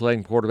Justin Zwick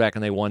playing quarterback,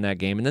 and they won that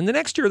game. And then the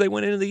next year they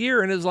went into the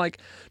year, and it was like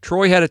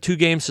Troy had a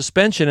 2-game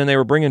suspension, and they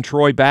were bringing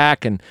Troy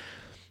back. And,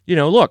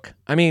 look,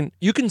 I mean,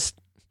 you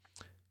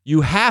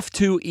have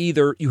to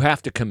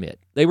commit.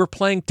 They were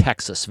playing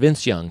Texas,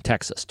 Vince Young,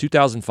 Texas,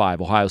 2005,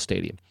 Ohio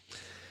Stadium.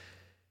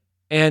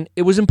 And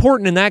it was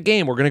important in that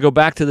game. We're going to go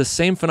back to the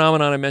same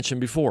phenomenon I mentioned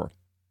before.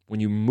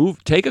 When you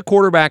take a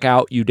quarterback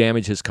out, you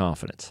damage his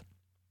confidence.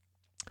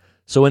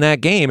 So in that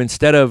game,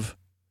 instead of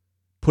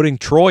putting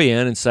Troy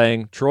in and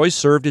saying, Troy's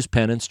served his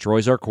penance,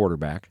 Troy's our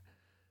quarterback,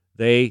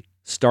 they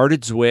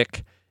started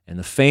Zwick and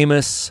the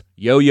famous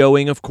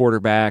yo-yoing of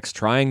quarterbacks,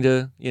 trying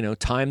to,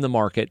 time the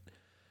market,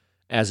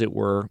 as it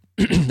were.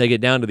 They get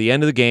down to the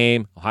end of the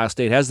game. Ohio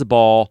State has the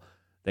ball.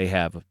 They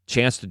have a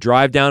chance to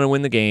drive down and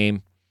win the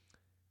game.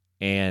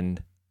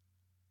 And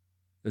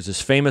there's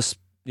this famous,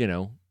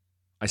 I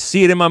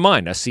see it in my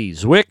mind. I see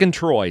Zwick and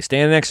Troy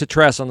standing next to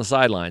Tress on the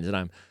sidelines,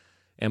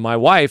 and my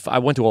wife, I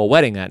went to a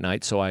wedding that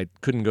night, so I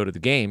couldn't go to the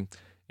game.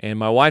 And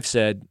my wife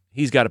said,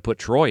 he's got to put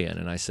Troy in.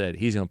 And I said,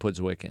 he's going to put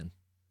Zwick in.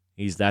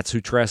 That's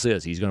who Tress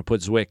is. He's going to put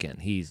Zwick in.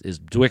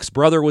 Zwick's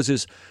brother was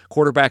his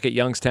quarterback at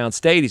Youngstown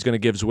State. He's going to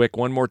give Zwick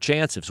one more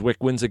chance. If Zwick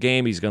wins a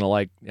game, he's going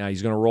to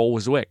roll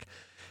with Zwick.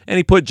 And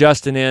he put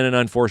Justin in, and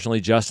unfortunately,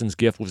 Justin's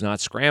gift was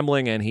not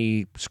scrambling, and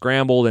he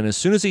scrambled. And as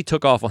soon as he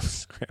took off on the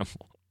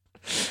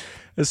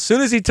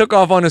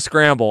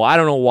scramble, I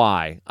don't know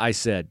why, I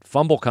said,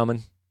 fumble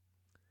coming.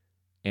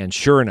 And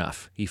sure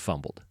enough, he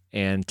fumbled,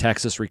 and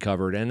Texas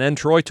recovered. And then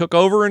Troy took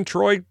over, and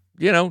Troy,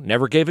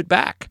 never gave it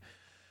back.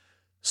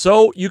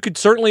 So you could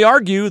certainly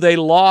argue they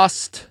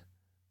lost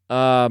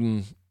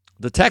the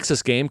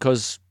Texas game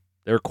because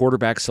their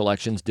quarterback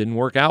selections didn't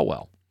work out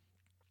well.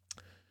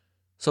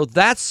 So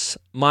that's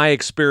my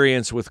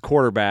experience with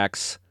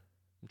quarterbacks.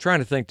 I'm trying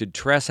to think, did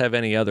Tress have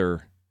any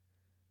other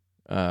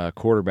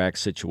quarterback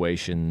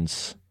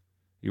situations?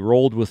 He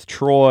rolled with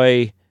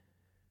Troy.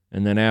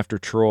 And then after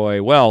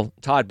Troy,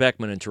 Todd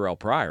Beckman and Terrell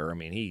Pryor. I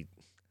mean,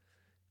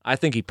 I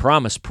think he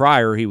promised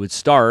Pryor he would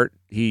start.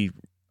 He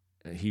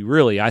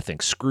really, I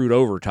think, screwed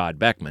over Todd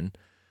Beckman.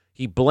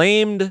 He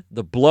blamed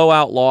the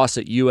blowout loss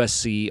at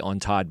USC on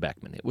Todd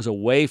Beckman. It was a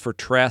way for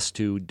Tress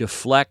to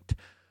deflect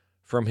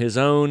from his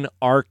own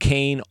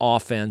arcane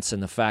offense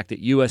and the fact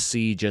that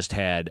USC just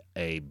had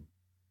a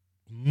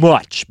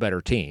much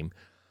better team.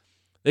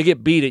 They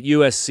get beat at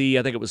USC.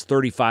 I think it was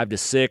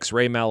 35-6.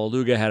 Ray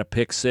Malaluga had a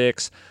pick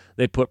six.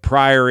 They put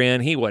Pryor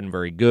in. He wasn't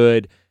very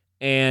good.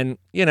 And,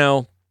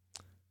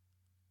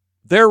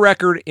 their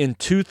record in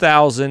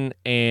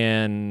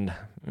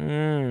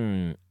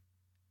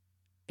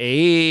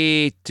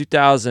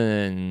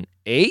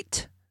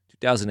 2008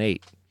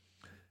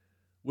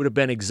 would have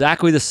been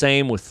exactly the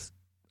same with,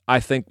 I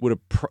think,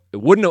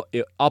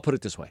 I'll put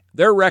it this way.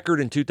 Their record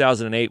in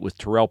 2008 with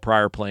Terrell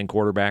Pryor playing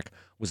quarterback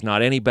was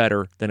not any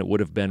better than it would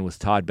have been with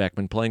Todd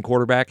Beckman playing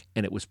quarterback,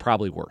 and it was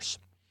probably worse.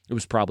 It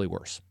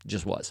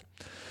just was.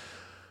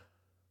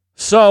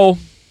 So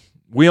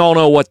we all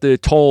know what the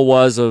toll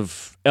was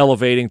of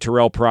elevating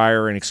Terrell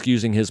Pryor and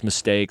excusing his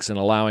mistakes and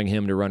allowing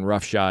him to run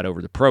roughshod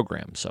over the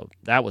program. So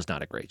that was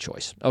not a great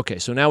choice. Okay,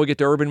 so now we get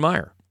to Urban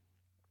Meyer.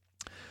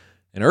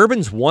 And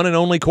Urban's one and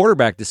only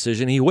quarterback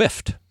decision, he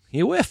whiffed.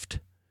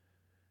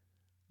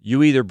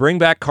 You either bring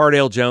back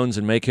Cardale Jones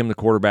and make him the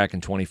quarterback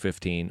in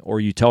 2015, or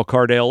you tell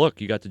Cardale,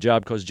 look, you got the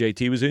job because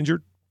JT was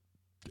injured,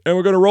 and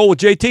we're going to roll with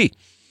JT.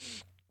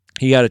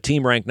 He had a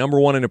team ranked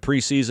number 1 in the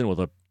preseason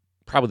with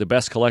probably the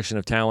best collection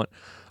of talent,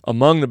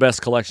 among the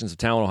best collections of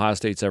talent Ohio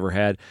State's ever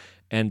had.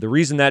 And the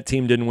reason that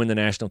team didn't win the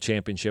national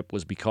championship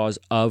was because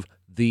of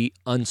the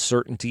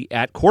uncertainty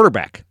at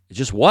quarterback. It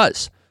just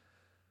was.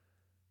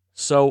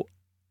 So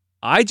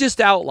I just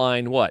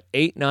outlined,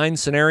 8, 9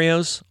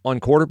 scenarios on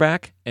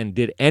quarterback, and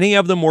did any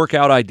of them work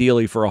out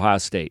ideally for Ohio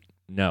State?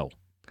 No.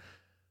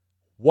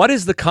 What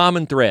is the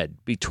common thread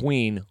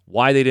between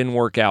why they didn't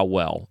work out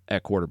well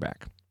at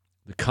quarterback?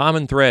 The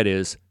common thread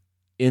is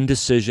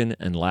indecision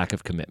and lack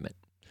of commitment.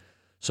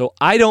 So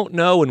I don't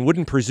know and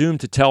wouldn't presume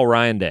to tell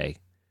Ryan Day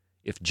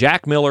if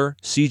Jack Miller,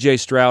 C.J.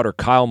 Stroud, or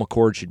Kyle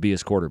McCord should be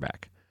his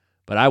quarterback.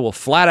 But I will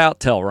flat out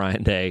tell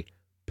Ryan Day,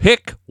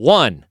 pick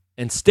one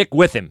and stick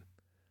with him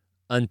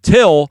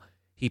until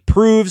he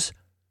proves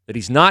that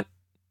he's not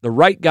the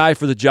right guy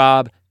for the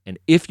job. And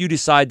if you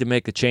decide to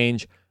make a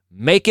change,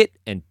 make it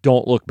and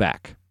don't look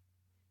back.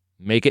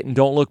 Make it and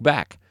don't look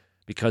back,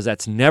 because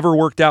that's never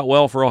worked out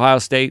well for Ohio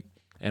State,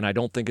 and I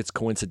don't think it's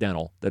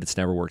coincidental that it's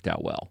never worked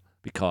out well,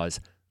 because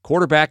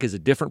quarterback is a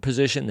different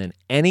position than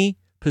any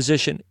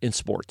position in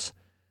sports.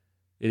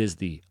 It is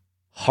the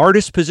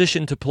hardest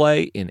position to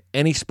play in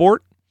any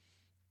sport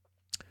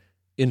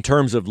in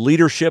terms of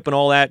leadership and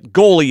all that.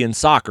 Goalie in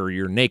soccer,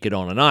 you're naked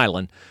on an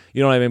island.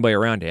 You don't have anybody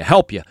around to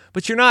help you.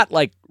 But you're not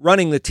like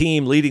running the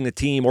team, leading the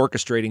team,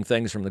 orchestrating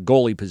things from the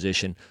goalie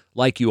position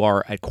like you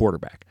are at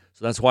quarterback.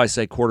 So that's why I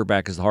say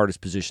quarterback is the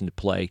hardest position to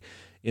play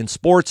in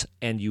sports,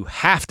 and you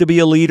have to be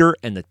a leader,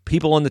 and the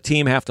people on the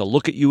team have to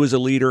look at you as a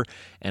leader,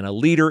 and a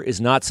leader is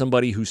not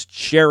somebody who's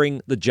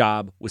sharing the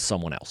job with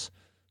someone else.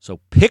 So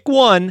pick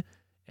one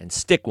and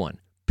stick one.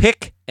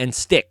 Pick and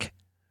stick.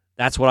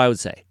 That's what I would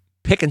say.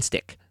 Pick and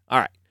stick. All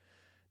right.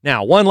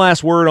 Now, one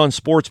last word on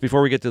sports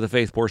before we get to the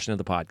faith portion of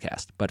the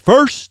podcast. But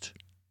first,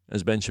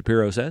 as Ben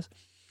Shapiro says,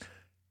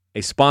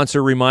 a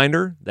sponsor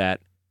reminder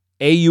that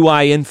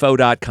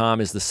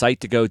AUIinfo.com is the site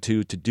to go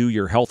to do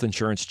your health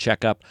insurance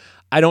checkup.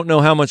 I don't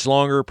know how much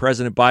longer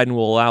President Biden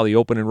will allow the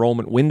open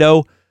enrollment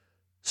window,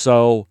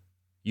 so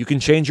you can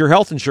change your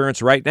health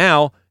insurance right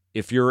now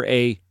if you're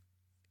a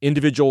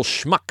individual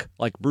schmuck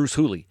like Bruce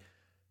Hooley.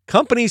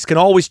 Companies can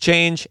always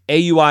change.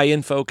 AUI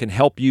Info can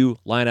help you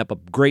line up a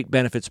great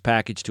benefits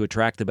package to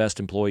attract the best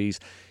employees.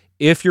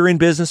 If you're in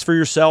business for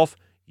yourself,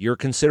 you're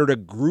considered a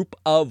group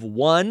of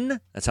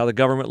one. That's how the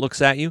government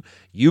looks at you.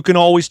 You can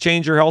always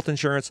change your health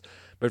insurance,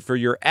 but for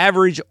your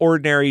average,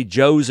 ordinary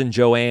Joes and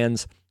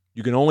Joannes,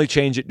 you can only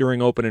change it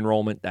during open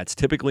enrollment. That's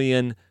typically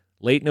in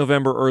late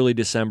November, early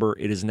December.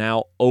 It is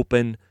now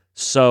open,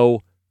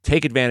 so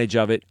take advantage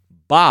of it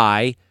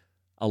by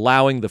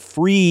allowing the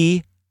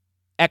free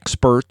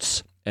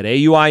experts at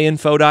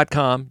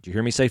AUIinfo.com. Did you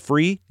hear me say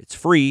free? It's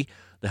free.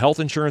 The health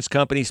insurance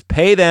companies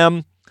pay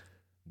them.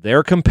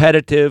 They're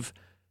competitive.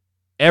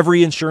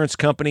 Every insurance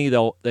company,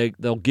 they'll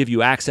give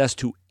you access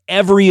to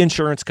every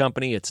insurance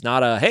company. It's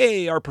not a,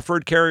 hey, our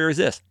preferred carrier is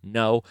this.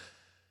 No,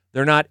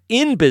 they're not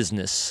in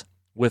business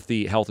with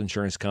the health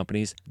insurance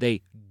companies.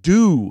 They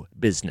do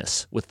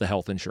business with the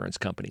health insurance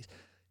companies.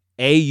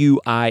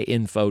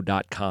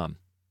 AUIinfo.com.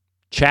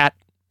 Chat,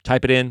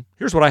 type it in.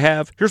 Here's what I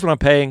have. Here's what I'm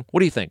paying. What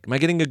do you think? Am I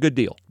getting a good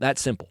deal? That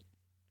simple.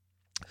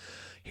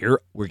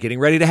 Here, we're getting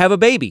ready to have a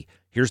baby.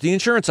 Here's the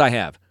insurance I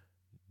have.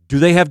 Do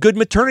they have good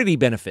maternity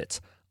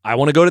benefits? I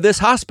want to go to this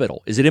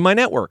hospital. Is it in my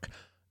network?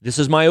 This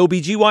is my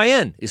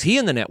OBGYN. Is he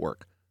in the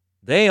network?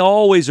 They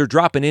always are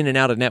dropping in and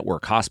out of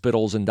network,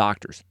 hospitals and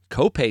doctors.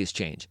 Copays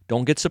change.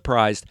 Don't get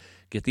surprised.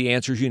 Get the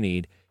answers you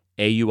need.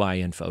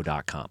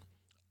 AUIinfo.com.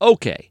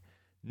 Okay,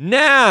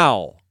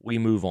 now we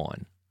move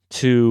on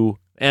to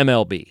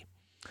MLB.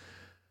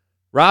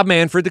 Rob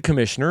Manfred, the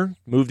commissioner,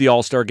 moved the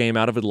All-Star game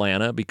out of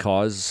Atlanta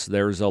because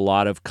there's a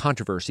lot of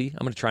controversy.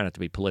 I'm going to try not to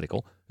be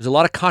political. There's a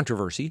lot of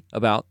controversy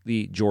about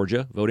the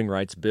Georgia voting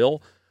rights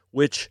bill,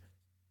 which,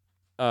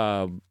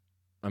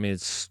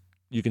 it's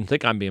you can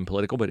think I'm being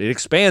political, but it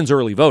expands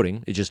early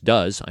voting. It just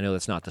does. I know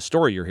that's not the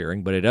story you're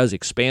hearing, but it does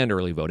expand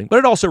early voting. But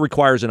it also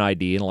requires an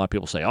ID, and a lot of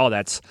people say, oh,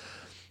 that's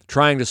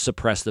trying to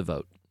suppress the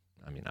vote.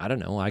 I don't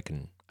know. I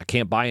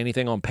can't buy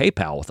anything on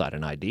PayPal without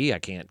an ID. I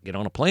can't get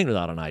on a plane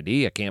without an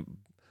ID.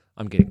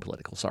 I'm getting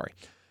political, sorry.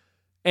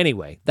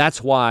 Anyway,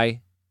 that's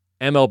why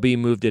MLB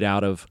moved it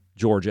out of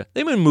Georgia.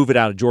 They didn't move it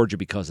out of Georgia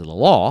because of the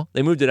law.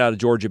 They moved it out of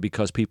Georgia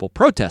because people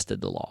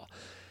protested the law.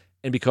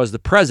 And because the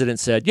president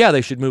said, yeah,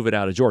 they should move it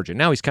out of Georgia.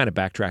 Now he's kind of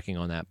backtracking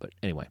on that. But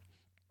anyway,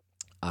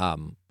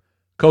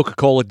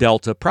 Coca-Cola,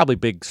 Delta, probably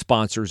big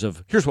sponsors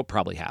of, here's what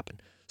probably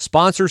happened.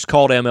 Sponsors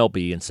called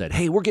MLB and said,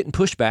 hey, we're getting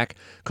pushback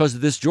because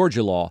of this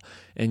Georgia law.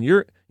 And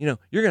you're going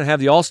to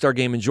have the All-Star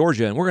game in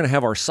Georgia, and we're going to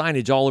have our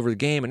signage all over the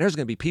game, and there's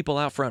going to be people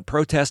out front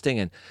protesting,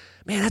 and,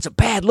 man, that's a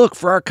bad look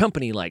for our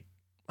company. Like,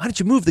 why don't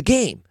you move the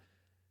game?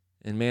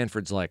 And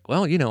Manfred's like,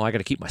 well, I got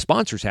to keep my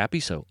sponsors happy,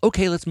 so,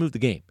 okay, let's move the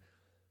game.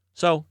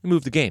 So we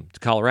moved the game to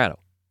Colorado.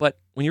 But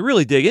when you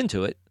really dig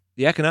into it,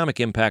 the economic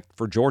impact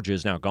for Georgia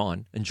is now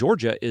gone, and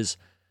Georgia is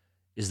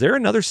there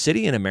another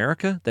city in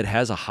America that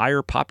has a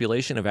higher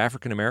population of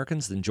African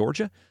Americans than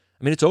Georgia?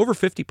 It's over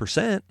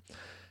 50%.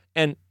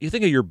 And you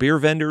think of your beer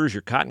vendors,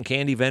 your cotton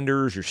candy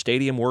vendors, your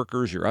stadium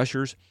workers, your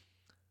ushers,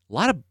 a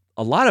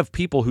lot of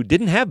people who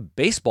didn't have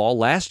baseball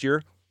last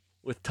year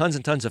with tons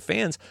and tons of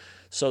fans,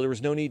 so there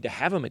was no need to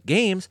have him at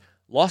games.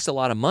 Lost a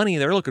lot of money.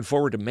 They're looking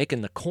forward to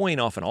making the coin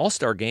off an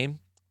All-Star game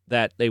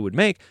that they would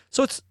make.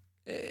 So it's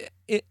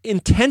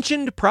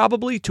intentioned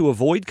probably to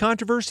avoid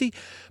controversy,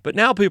 but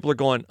now people are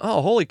going,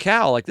 oh, holy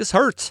cow, like this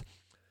hurts.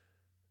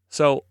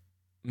 So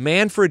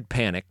Manfred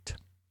panicked.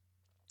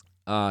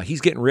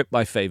 He's getting ripped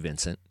by Fay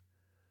Vincent.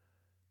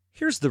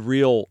 Here's the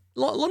real,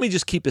 let me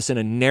just keep this in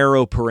a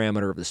narrow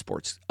parameter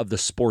of the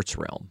sports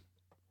realm.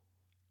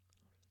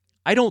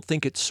 I don't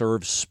think it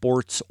serves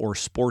sports or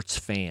sports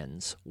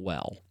fans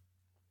well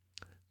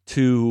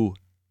to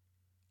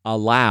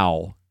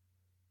allow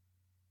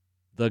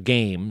the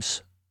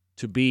games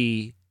to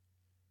be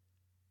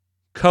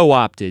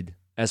co-opted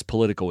as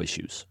political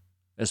issues,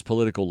 as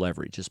political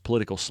leverage, as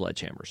political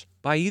sledgehammers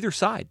by either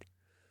side.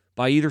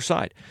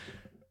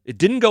 It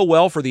didn't go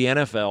well for the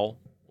NFL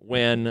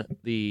when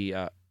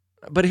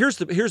but here's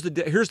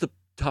the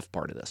tough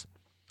part of this.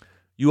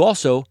 You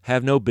also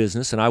have no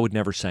business, and I would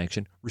never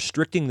sanction,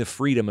 restricting the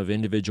freedom of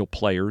individual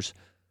players,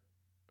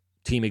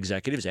 team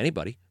executives,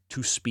 anybody,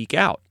 to speak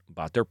out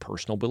about their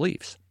personal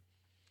beliefs.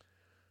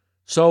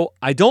 So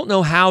I don't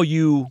know how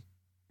you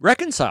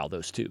reconcile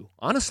those two.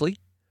 Honestly,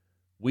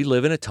 we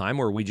live in a time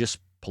where we just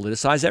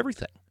politicize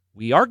everything.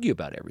 We argue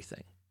about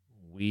everything.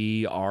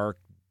 We are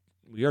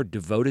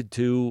devoted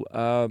to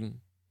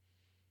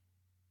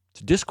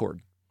discord,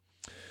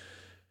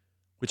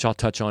 which I'll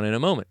touch on in a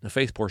moment in the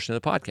faith portion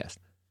of the podcast.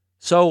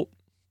 So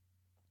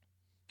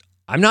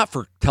I'm not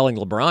for telling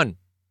LeBron,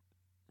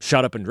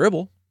 shut up and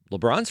dribble.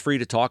 LeBron's free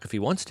to talk if he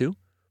wants to,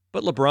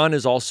 but LeBron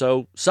is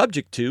also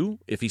subject to,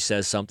 if he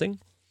says something,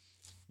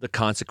 the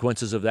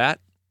consequences of that,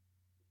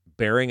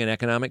 bearing an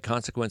economic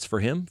consequence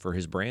for him, for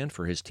his brand,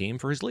 for his team,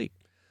 for his league.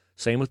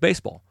 Same with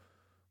baseball.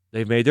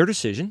 They've made their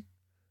decision.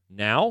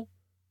 Now,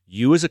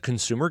 you as a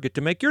consumer get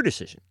to make your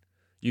decision.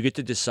 You get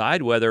to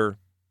decide whether,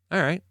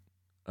 all right,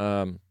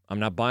 I'm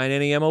not buying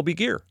any MLB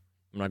gear.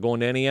 I'm not going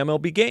to any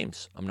MLB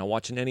games. I'm not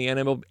watching any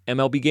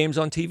MLB games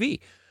on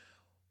TV.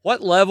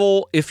 What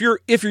level, if you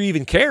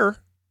even care,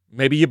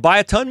 maybe you buy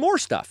a ton more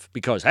stuff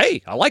because,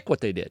 hey, I like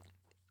what they did.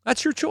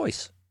 That's your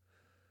choice.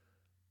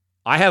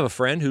 I have a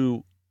friend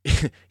who,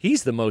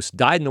 he's the most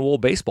dyed-in-the-wool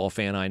baseball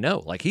fan I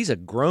know. Like, he's a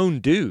grown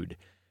dude,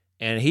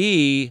 and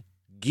he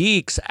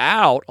geeks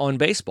out on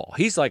baseball.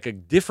 He's like a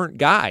different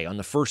guy on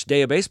the first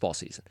day of baseball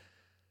season.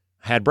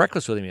 I had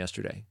breakfast with him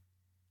yesterday,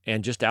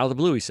 and just out of the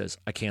blue, he says,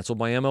 I canceled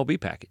my MLB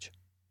package.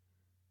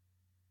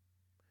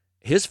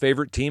 His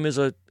favorite team is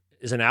an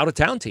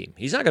out-of-town team.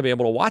 He's not going to be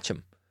able to watch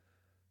them,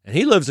 and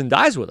he lives and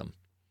dies with them.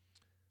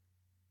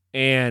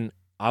 And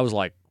I was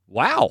like,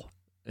 wow.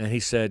 And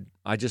he said,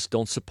 I just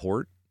don't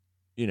support,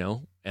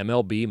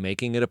 MLB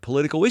making it a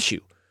political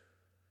issue.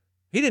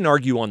 He didn't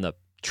argue on the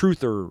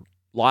truth or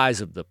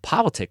lies of the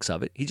politics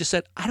of it. He just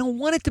said, I don't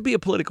want it to be a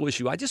political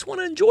issue. I just want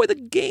to enjoy the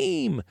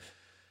game.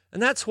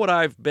 And that's what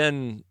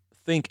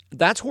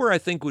that's where I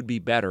think would be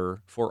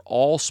better for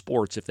all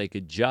sports if they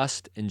could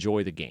just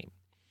enjoy the game.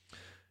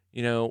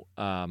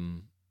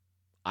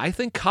 I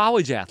think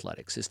college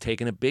athletics is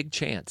taking a big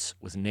chance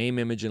with name,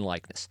 image, and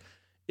likeness.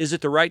 Is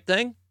it the right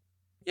thing?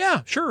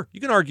 Yeah, sure. You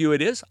can argue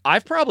it is.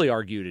 I've probably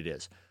argued it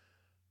is.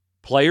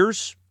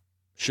 Players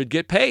should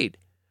get paid.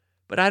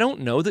 But I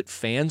don't know that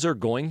fans are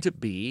going to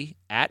be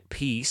at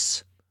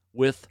peace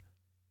with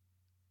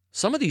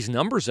some of these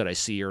numbers that I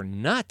see are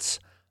nuts.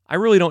 I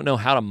really don't know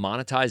how to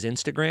monetize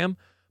Instagram,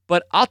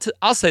 but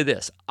I'll say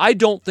this. I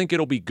don't think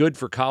it'll be good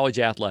for college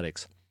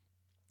athletics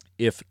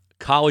if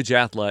college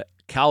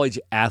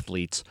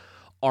athletes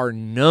are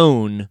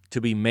known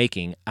to be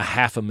making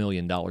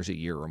 $500,000 a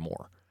year or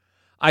more.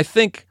 I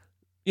think,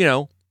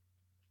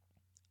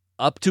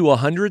 up to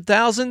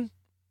 $100,000,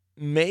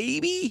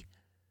 maybe.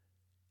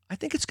 I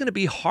think it's going to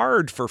be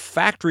hard for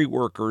factory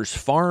workers,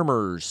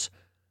 farmers,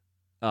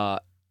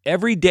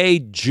 everyday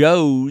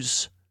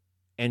Joes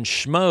and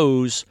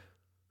schmoes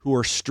who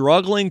are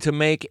struggling to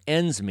make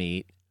ends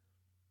meet.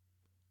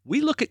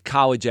 We look at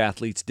college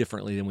athletes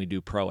differently than we do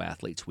pro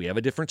athletes. We have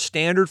a different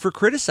standard for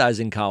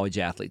criticizing college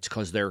athletes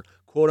because they're,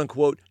 quote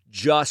unquote,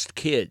 just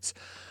kids.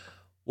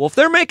 Well, if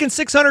they're making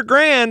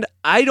 $600,000,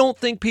 I don't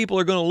think people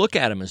are going to look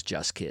at them as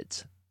just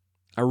kids.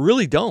 I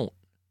really don't.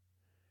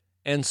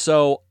 And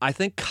so I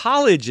think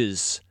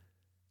colleges,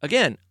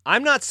 again,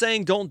 I'm not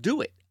saying don't do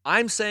it.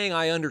 I'm saying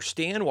I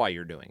understand why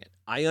you're doing it.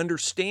 I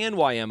understand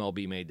why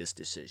MLB made this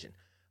decision.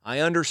 I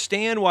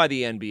understand why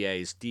the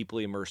NBA is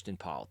deeply immersed in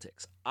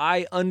politics.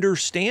 I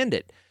understand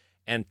it.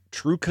 And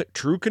true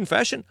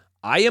confession,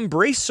 I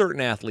embrace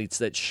certain athletes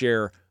that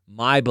share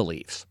my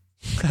beliefs.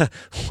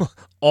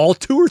 All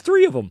two or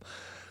three of them.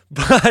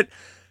 But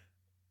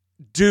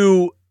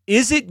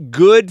is it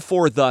good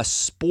for the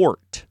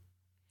sport?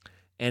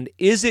 And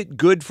is it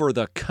good for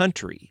the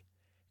country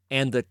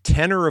and the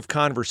tenor of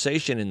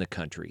conversation in the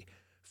country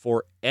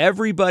for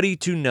everybody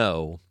to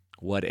know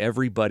what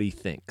everybody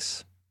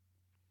thinks?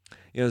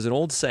 There's an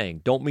old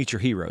saying, don't meet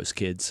your heroes,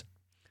 kids.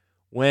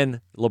 When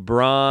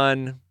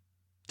LeBron,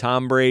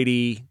 Tom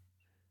Brady,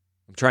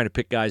 I'm trying to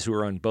pick guys who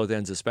are on both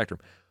ends of the spectrum.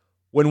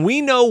 When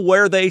we know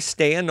where they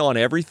stand on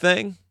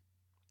everything,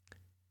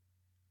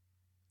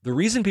 The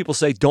reason people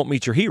say don't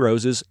meet your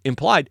heroes is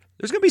implied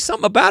there's going to be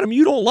something about them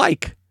you don't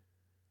like.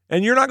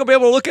 And you're not going to be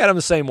able to look at them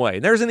the same way.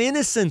 And there's an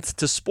innocence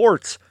to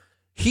sports,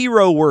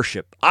 hero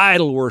worship,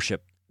 idol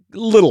worship,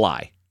 little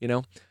I,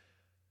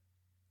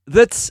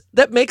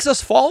 that makes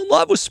us fall in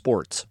love with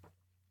sports.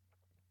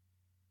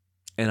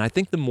 And I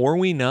think the more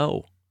we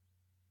know,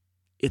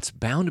 it's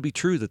bound to be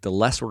true that the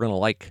less we're going to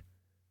like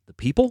the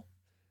people,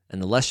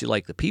 and the less you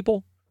like the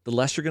people, the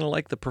less you're going to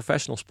like the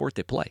professional sport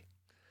they play.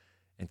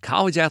 And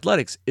college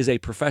athletics is a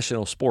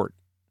professional sport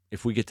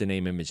if we get to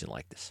name, image, and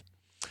likeness.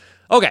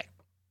 Okay.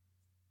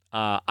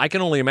 I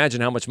can only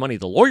imagine how much money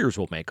the lawyers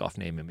will make off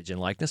name, image, and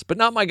likeness, but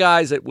not my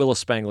guys at Willis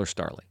Spangler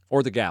Starling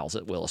or the gals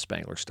at Willis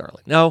Spangler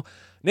Starling. No,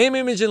 name,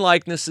 image, and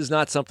likeness is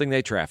not something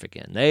they traffic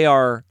in. They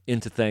are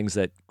into things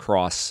that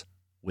cross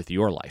with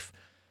your life.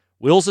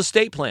 Will's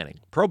estate planning,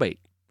 probate,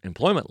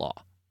 employment law,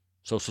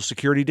 Social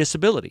Security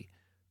disability,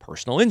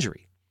 personal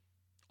injury,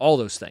 all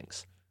those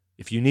things.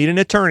 If you need an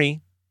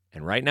attorney,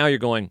 and right now you're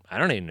going, I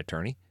don't need an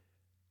attorney,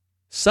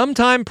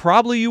 sometime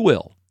probably you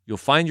will. You'll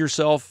find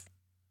yourself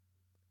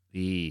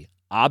the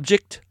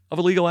object of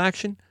a legal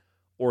action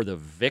or the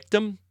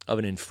victim of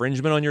an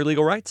infringement on your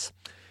legal rights,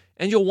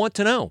 and you'll want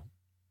to know,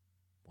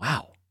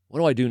 wow, what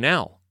do I do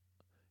now?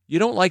 You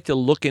don't like to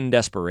look in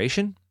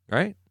desperation,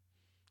 right?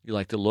 You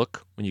like to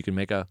look when you can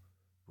make a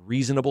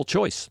reasonable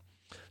choice.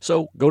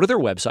 So go to their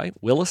website,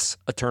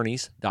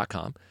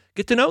 willisattorneys.com,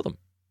 get to know them,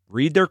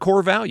 read their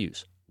core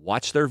values,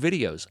 watch their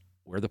videos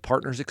where the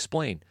partners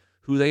explain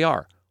who they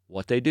are,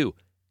 what they do,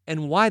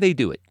 and why they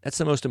do it. That's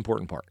the most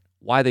important part.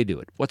 Why they do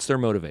it. What's their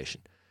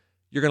motivation?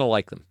 You're going to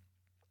like them.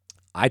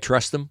 I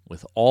trust them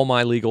with all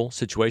my legal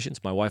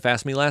situations. My wife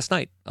asked me last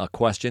night a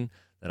question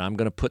that I'm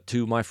going to put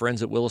to my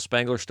friends at Willis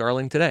Spangler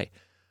Starling today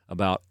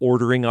about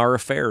ordering our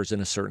affairs in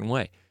a certain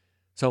way.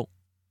 So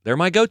they're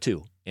my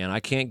go-to, and I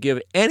can't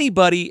give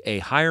anybody a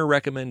higher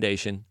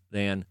recommendation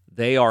than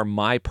they are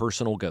my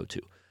personal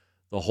go-to.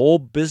 The whole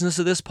business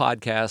of this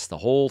podcast, the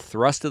whole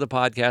thrust of the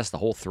podcast, the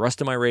whole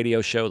thrust of my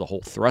radio show, the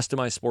whole thrust of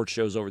my sports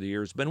shows over the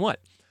years has been what?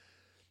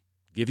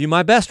 Give you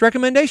my best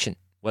recommendation,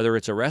 whether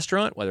it's a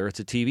restaurant, whether it's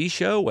a TV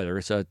show, whether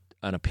it's an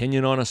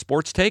opinion on a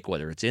sports take,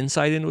 whether it's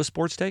insight into a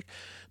sports take.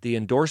 The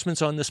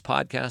endorsements on this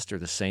podcast are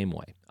the same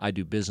way. I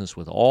do business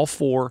with all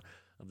four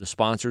of the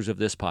sponsors of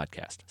this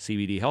podcast: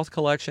 CBD Health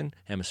Collection,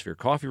 Hemisphere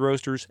Coffee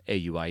Roasters,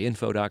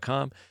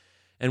 AUIinfo.com,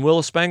 and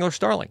Willis Spangler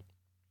Starling.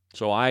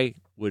 So I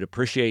would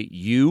appreciate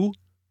you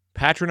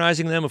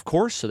patronizing them, of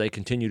course, so they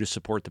continue to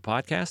support the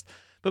podcast,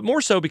 but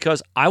more so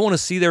because I want to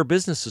see their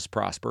businesses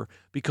prosper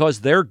because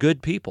they're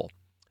good people.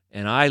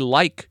 And I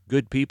like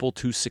good people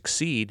to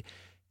succeed.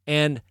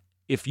 And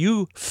if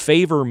you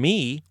favor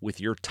me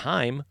with your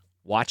time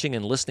watching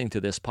and listening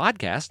to this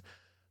podcast,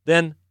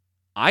 then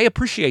I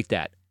appreciate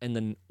that. And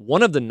then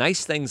one of the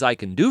nice things I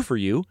can do for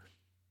you,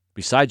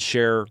 besides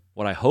share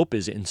what I hope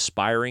is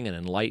inspiring and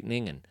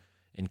enlightening and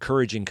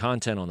encouraging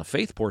content on the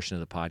faith portion of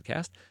the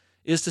podcast,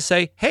 is to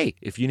say, hey,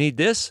 if you need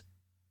this,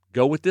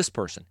 go with this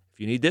person. If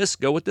you need this,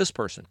 go with this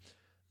person.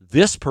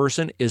 This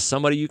person is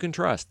somebody you can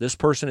trust. This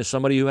person is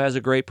somebody who has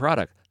a great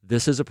product.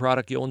 This is a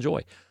product you'll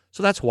enjoy.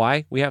 So that's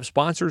why we have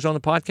sponsors on the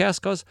podcast,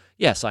 because,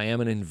 yes, I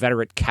am an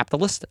inveterate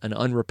capitalist, an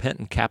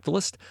unrepentant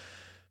capitalist,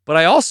 but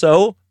I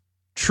also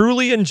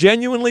truly and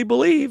genuinely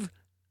believe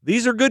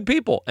these are good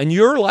people, and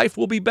your life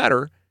will be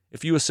better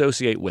if you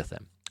associate with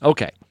them.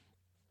 Okay,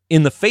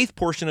 in the faith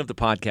portion of the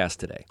podcast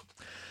today,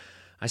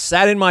 I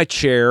sat in my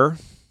chair,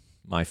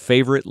 my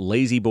favorite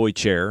lazy boy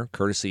chair,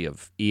 courtesy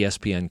of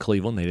ESPN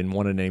Cleveland. They didn't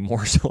want it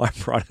anymore, so I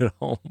brought it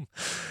home.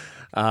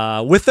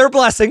 With their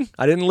blessing.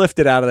 I didn't lift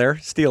it out of there,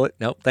 steal it.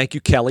 No, thank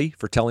you, Kelly,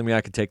 for telling me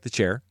I could take the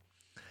chair.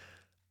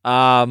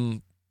 I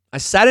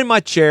sat in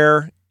my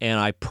chair and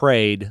I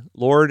prayed,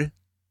 Lord,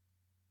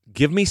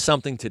 give me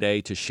something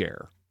today to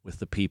share with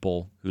the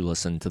people who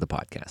listen to the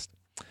podcast.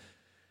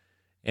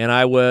 And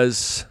I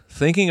was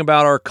thinking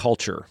about our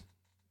culture,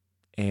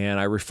 and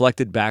I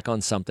reflected back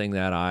on something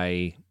that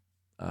I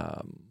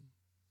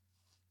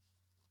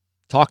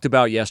talked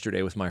about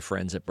yesterday with my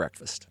friends at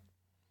breakfast.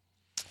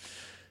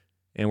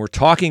 And we're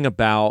talking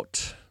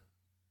about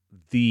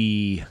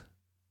the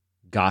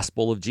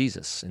gospel of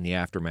Jesus in the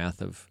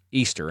aftermath of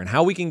Easter and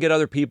how we can get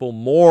other people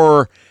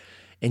more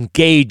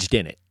engaged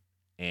in it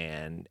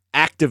and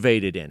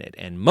activated in it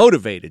and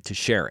motivated to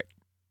share it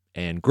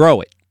and grow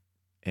it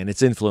and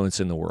its influence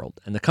in the world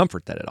and the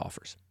comfort that it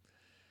offers.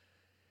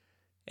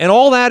 And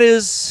all that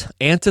is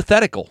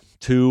antithetical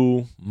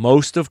to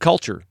most of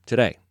culture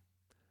today.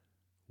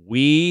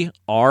 We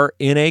are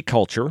in a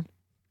culture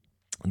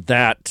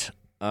that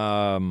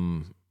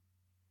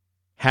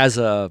has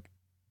a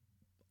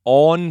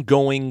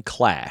ongoing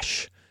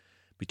clash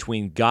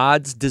between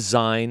God's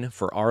design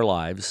for our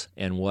lives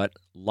and what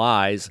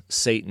lies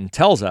Satan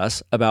tells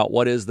us about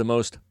what is the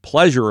most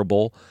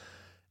pleasurable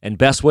and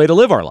best way to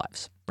live our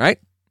lives, right?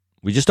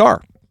 We just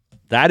are.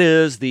 That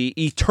is the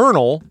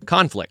eternal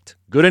conflict,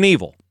 good and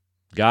evil,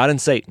 God and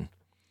Satan.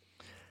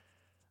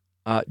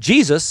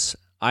 Jesus,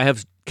 I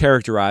have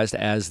characterized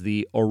as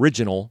the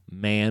original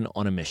man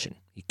on a mission.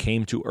 He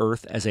came to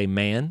earth as a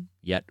man.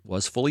 yet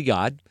was fully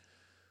God,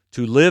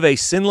 to live a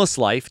sinless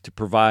life, to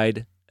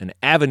provide an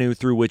avenue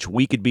through which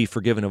we could be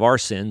forgiven of our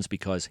sins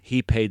because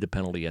he paid the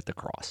penalty at the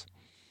cross.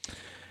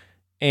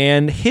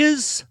 And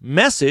his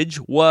message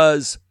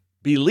was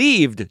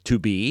believed to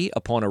be,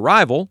 upon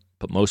arrival,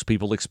 but most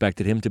people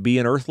expected him to be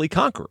an earthly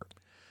conqueror,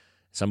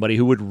 somebody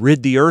who would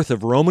rid the earth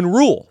of Roman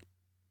rule,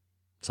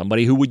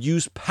 somebody who would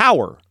use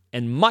power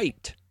and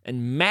might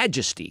and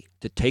majesty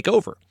to take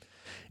over.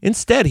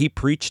 Instead, he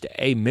preached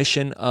a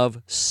mission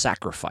of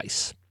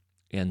sacrifice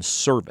and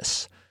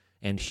service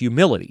and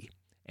humility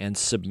and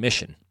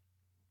submission.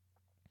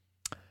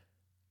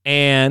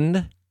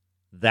 And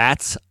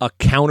that's a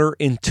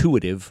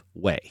counterintuitive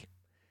way.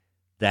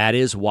 That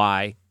is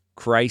why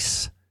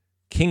Christ's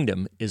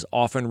kingdom is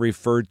often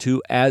referred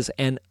to as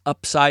an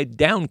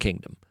upside-down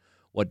kingdom.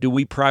 What do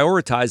we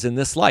prioritize in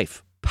this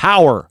life?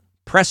 Power,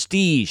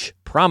 prestige,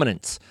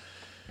 prominence.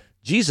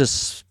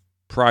 Jesus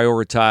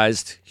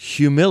prioritized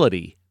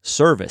humility,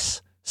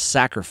 service,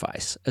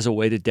 sacrifice as a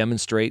way to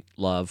demonstrate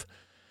love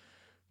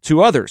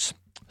to others.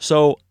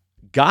 So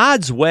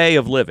God's way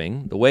of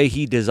living, the way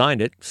he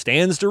designed it,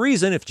 stands to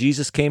reason. If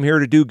Jesus came here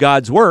to do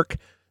God's work,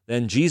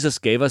 then Jesus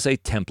gave us a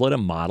template, a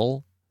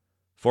model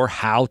for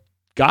how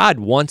God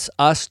wants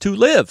us to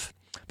live.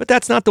 But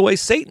that's not the way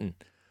Satan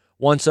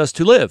wants us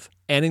to live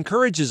and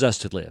encourages us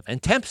to live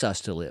and tempts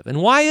us to live.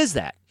 And why is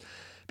that?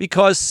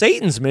 Because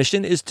Satan's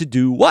mission is to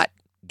do what?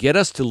 Get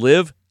us to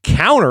live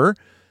counter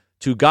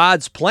to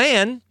God's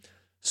plan,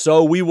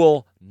 so we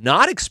will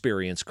not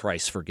experience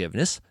Christ's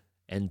forgiveness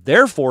and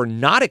therefore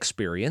not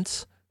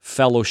experience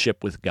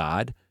fellowship with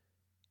God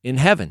in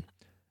heaven.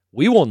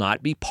 We will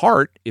not be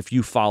part, if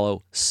you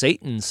follow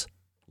Satan's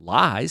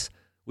lies,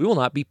 we will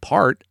not be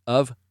part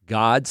of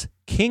God's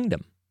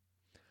kingdom.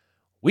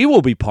 We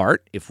will be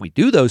part, if we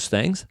do those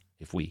things,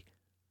 if we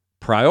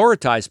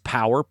prioritize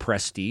power,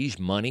 prestige,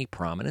 money,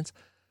 prominence,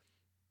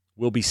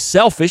 we'll be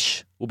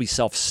selfish, we'll be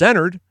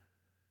self-centered,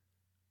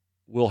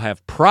 we'll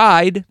have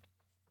pride,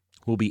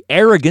 we'll be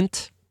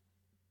arrogant,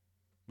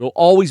 we'll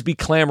always be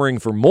clamoring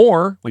for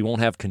more, we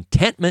won't have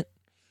contentment,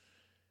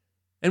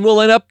 and we'll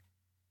end up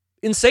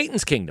in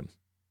Satan's kingdom,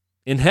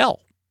 in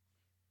hell.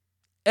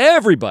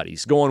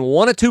 Everybody's going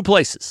one of two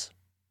places.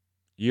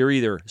 You're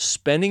either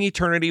spending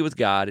eternity with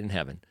God in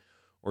heaven,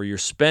 or you're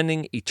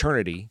spending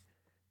eternity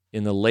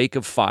in the lake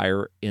of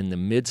fire in the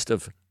midst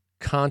of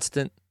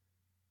constant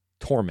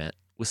torment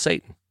with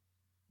Satan.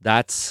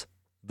 That's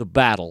the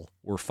battle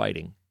we're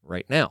fighting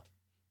right now.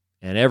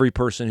 And every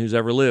person who's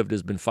ever lived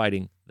has been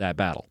fighting that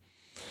battle.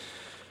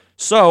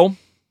 So,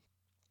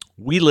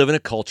 we live in a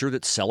culture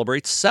that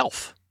celebrates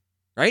self,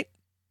 right?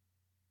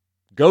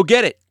 Go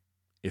get it.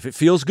 If it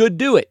feels good,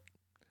 do it.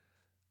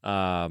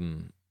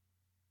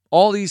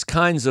 All these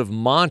kinds of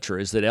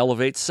mantras that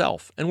elevate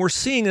self. And we're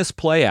seeing this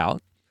play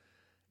out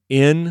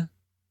in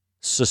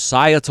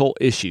societal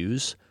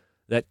issues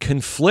that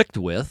conflict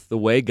with the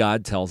way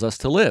God tells us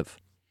to live.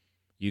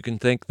 You can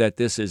think that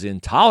this is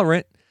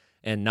intolerant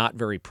and not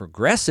very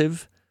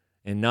progressive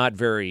and not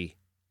very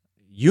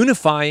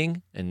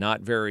unifying and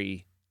not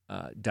very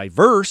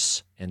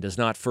diverse and does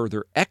not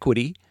further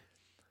equity.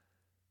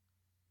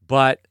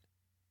 But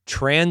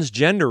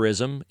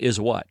transgenderism is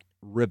what?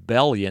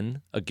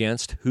 Rebellion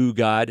against who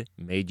God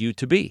made you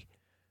to be.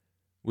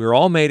 We're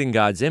all made in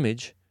God's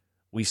image.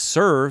 We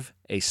serve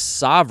a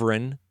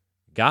sovereign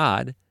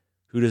God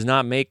who does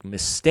not make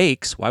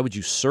mistakes. Why would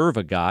you serve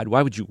a God?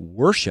 Why would you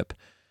worship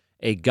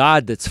a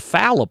God that's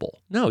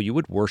fallible? No, you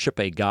would worship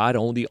a God.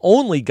 The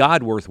only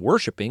God worth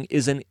worshiping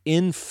is an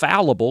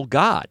infallible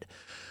God.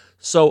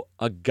 So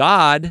a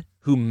God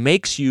who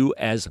makes you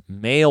as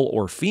male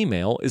or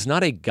female is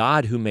not a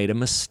God who made a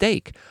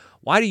mistake.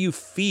 Why do you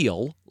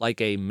feel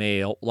like a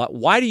male?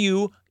 Why do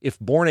you, if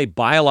born a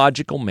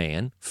biological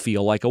man,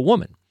 feel like a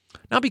woman?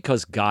 Not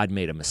because God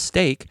made a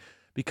mistake,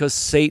 because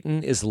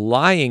Satan is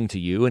lying to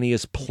you and he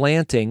is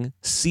planting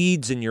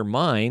seeds in your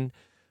mind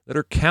that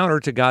are counter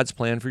to God's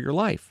plan for your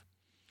life.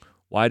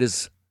 Why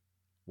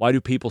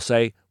do people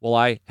say, well,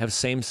 I have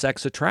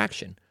same-sex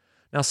attraction?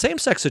 Now,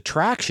 same-sex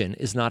attraction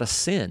is not a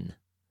sin.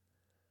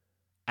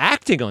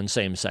 Acting on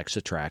same-sex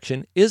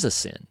attraction is a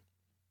sin.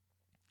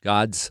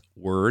 God's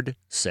word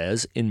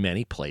says in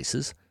many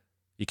places,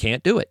 you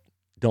can't do it.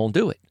 Don't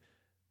do it.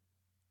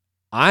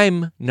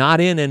 I'm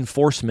not in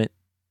enforcement.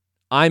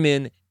 I'm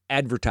in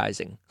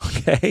advertising,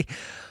 okay?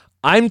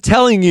 I'm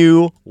telling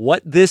you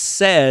what this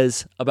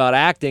says about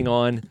acting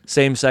on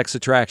same-sex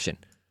attraction.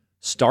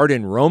 Start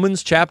in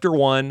Romans chapter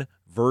 1,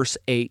 verse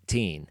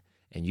 18,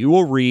 and you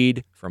will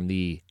read from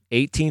the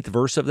 18th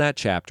verse of that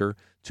chapter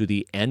to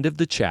the end of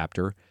the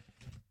chapter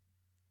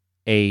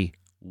a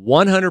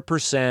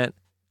 100%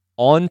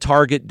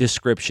 on-target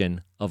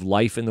description of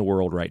life in the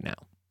world right now.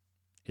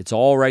 It's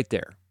all right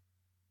there.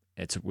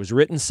 It was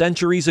written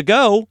centuries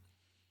ago,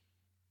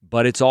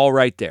 but it's all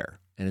right there.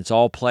 And it's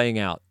all playing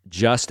out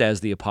just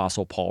as the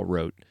Apostle Paul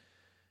wrote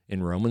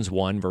in Romans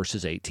 1,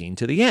 verses 18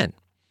 to the end.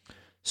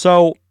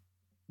 So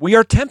we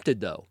are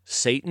tempted, though.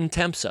 Satan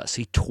tempts us.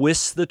 He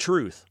twists the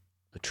truth.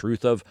 The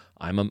truth of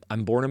I'm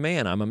born a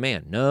man, I'm a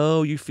man.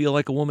 No, you feel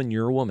like a woman,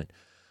 you're a woman.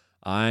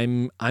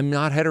 I'm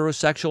not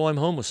heterosexual, I'm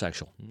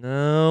homosexual.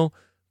 No,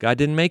 God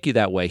didn't make you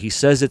that way.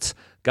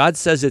 God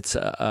says it's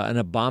an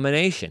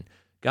abomination.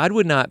 God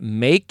would not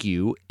make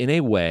you in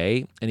a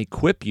way and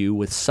equip you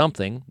with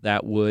something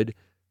that would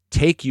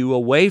take you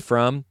away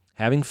from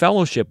having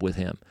fellowship with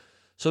him.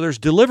 So there's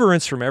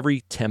deliverance from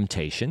every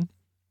temptation.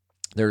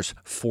 There's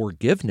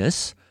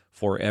forgiveness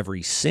for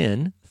every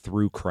sin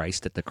through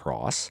Christ at the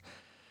cross.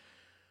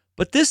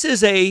 But this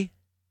is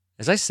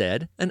as I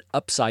said, an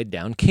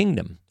upside-down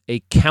kingdom, a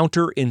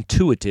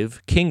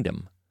counterintuitive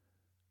kingdom.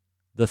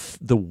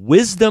 The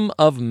wisdom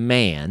of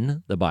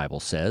man, the Bible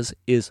says,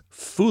 is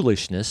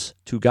foolishness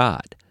to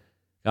God.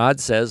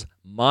 God says,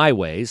 my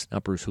ways,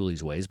 not Bruce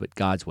Hooley's ways, but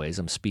God's ways,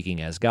 I'm speaking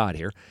as God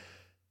here,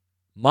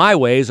 my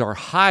ways are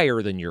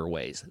higher than your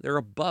ways. They're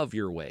above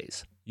your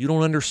ways. You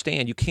don't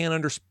understand. You can't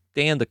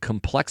understand the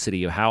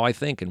complexity of how I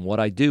think and what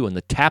I do and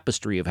the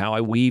tapestry of how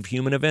I weave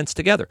human events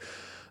together.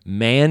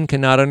 Man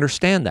cannot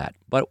understand that.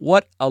 But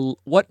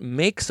what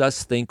makes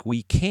us think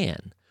we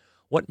can?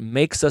 What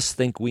makes us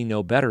think we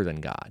know better than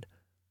God?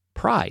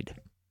 Pride,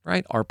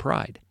 right? Our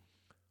pride.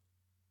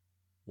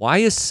 Why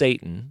is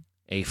Satan,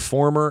 a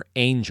former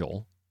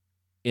angel,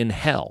 in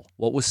hell?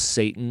 What was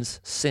Satan's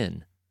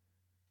sin?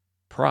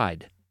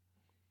 Pride.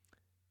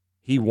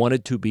 He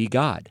wanted to be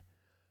God.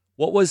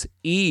 What was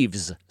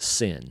Eve's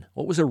sin?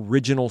 What was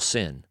original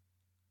sin?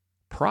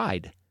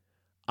 Pride.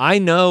 I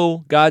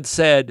know God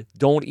said,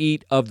 don't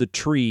eat of the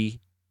tree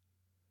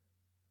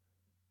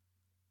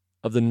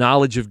of the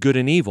knowledge of good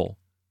and evil,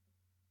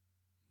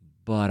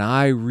 but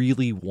I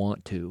really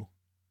want to.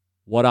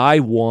 What I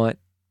want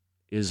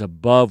is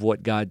above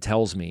what God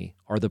tells me,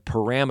 are the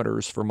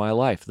parameters for my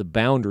life, the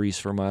boundaries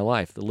for my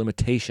life, the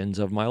limitations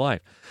of my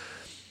life.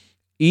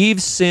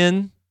 Eve's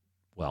sin,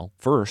 well,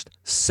 first,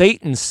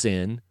 Satan's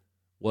sin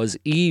was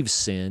Eve's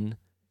sin,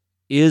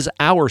 is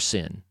our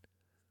sin.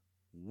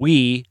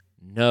 We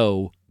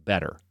know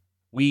better.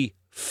 We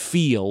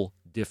feel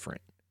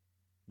different.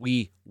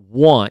 We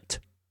want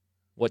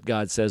what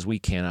God says we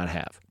cannot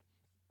have.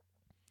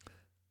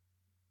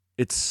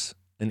 It's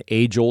an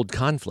age-old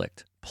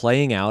conflict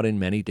playing out in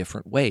many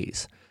different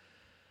ways.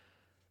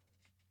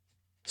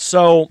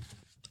 So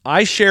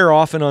I share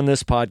often on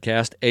this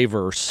podcast a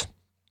verse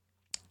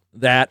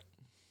that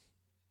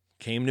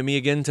came to me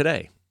again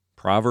today.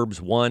 Proverbs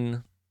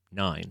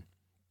 1:9.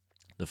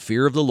 The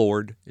fear of the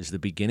Lord is the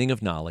beginning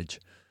of knowledge,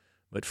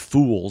 but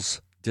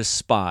fools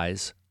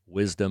despise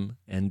wisdom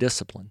and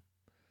discipline.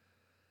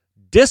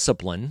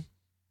 Discipline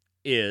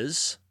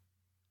is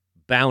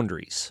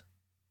boundaries,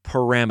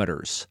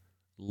 parameters,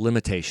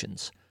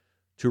 limitations.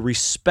 To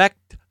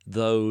respect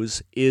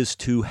those is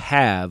to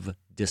have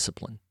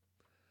discipline.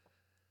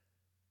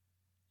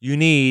 You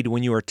need,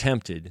 when you are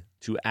tempted,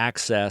 to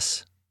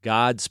access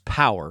God's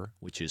power,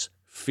 which is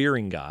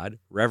fearing God,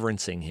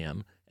 reverencing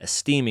him,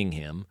 esteeming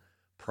him,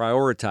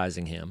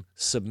 prioritizing him,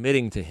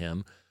 submitting to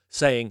him,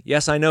 saying,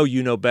 yes, I know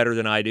you know better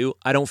than I do.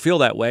 I don't feel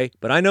that way,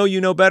 but I know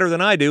you know better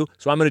than I do,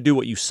 so I'm going to do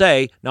what you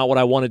say, not what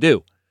I want to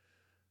do.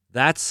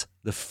 That's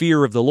the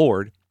fear of the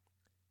Lord.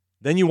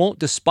 Then you won't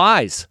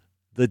despise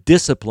the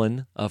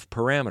discipline of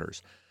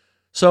parameters.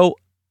 So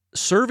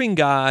serving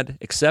God,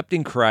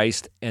 accepting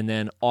Christ, and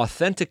then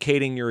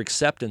authenticating your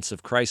acceptance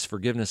of Christ's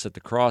forgiveness at the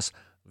cross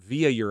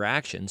via your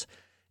actions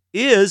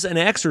is an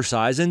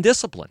exercise in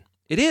discipline.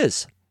 It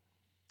is.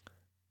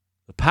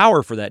 The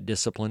power for that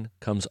discipline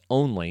comes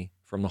only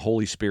from the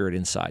Holy Spirit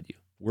inside you.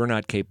 We're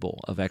not capable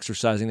of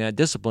exercising that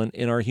discipline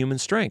in our human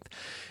strength.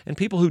 And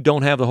people who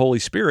don't have the Holy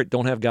Spirit,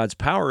 don't have God's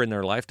power in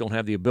their life, don't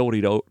have the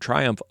ability to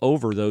triumph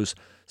over those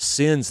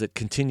sins that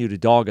continue to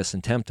dog us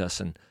and tempt us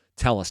and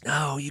tell us,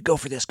 no, you go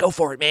for this, go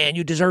for it, man,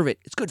 you deserve it.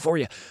 It's good for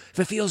you. If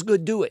it feels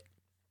good, do it.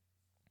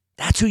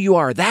 That's who you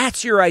are.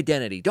 That's your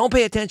identity. Don't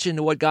pay attention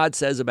to what God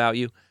says about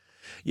you.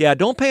 Yeah,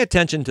 don't pay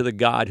attention to the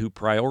God who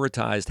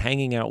prioritized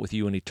hanging out with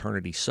you in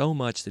eternity so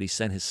much that he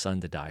sent his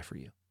son to die for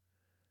you.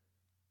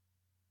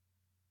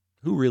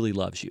 Who really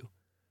loves you?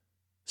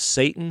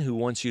 Satan, who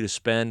wants you to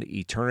spend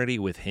eternity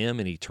with him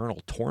in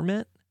eternal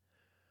torment?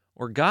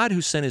 Or God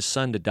who sent his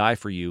son to die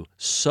for you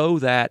so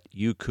that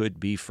you could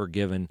be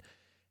forgiven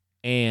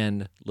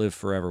and live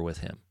forever with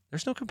him?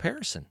 There's no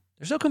comparison.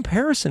 There's no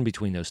comparison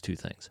between those two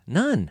things.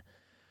 None.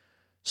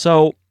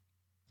 So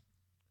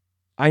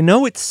I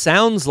know it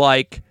sounds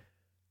like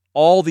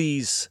all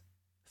these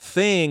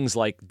things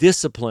like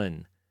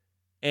discipline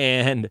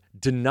and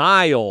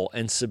denial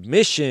and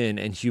submission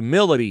and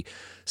humility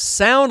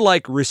sound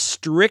like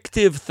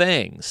restrictive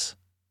things.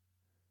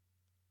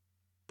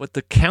 But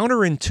the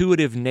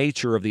counterintuitive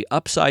nature of the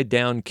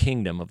upside-down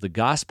kingdom of the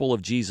gospel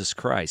of Jesus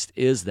Christ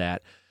is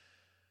that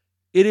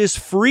it is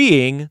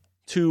freeing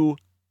to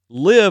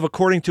live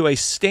according to a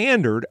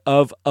standard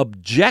of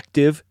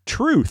objective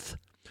truth.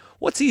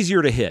 What's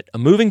easier to hit, a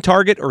moving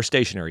target or a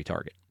stationary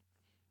target?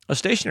 A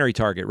stationary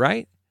target,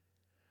 right?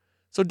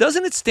 So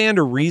doesn't it stand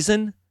to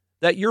reason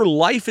that your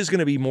life is going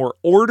to be more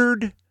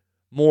ordered,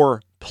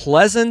 more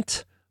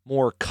pleasant,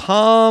 more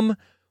calm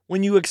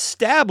when you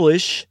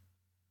establish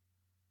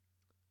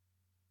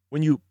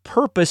when you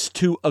purpose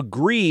to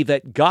agree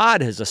that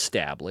God has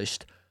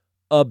established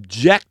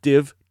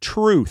objective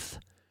truth.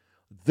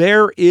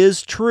 There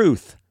is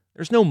truth.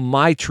 There's no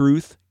my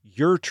truth,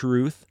 your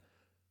truth.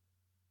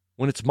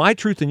 When it's my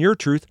truth and your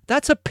truth,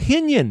 that's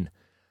opinion.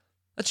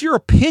 That's your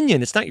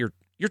opinion. It's not your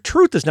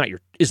truth is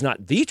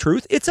not the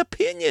truth. It's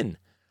opinion.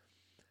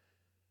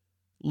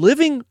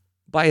 Living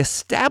by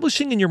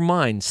establishing in your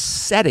mind,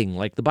 setting,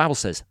 like the Bible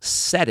says,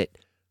 set it,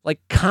 like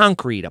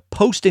concrete, a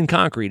post in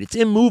concrete. It's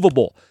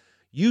immovable.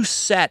 You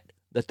set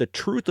that the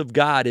truth of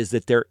God is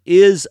that there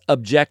is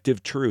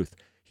objective truth.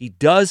 He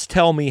does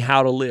tell me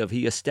how to live.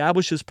 He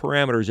establishes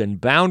parameters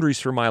and boundaries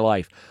for my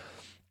life.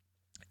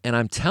 And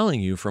I'm telling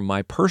you from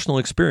my personal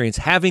experience,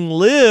 having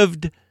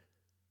lived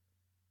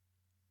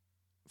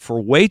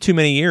for way too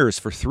many years,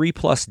 for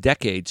 3+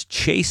 decades,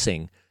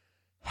 chasing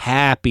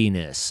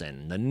happiness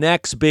and the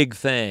next big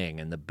thing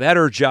and the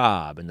better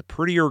job and the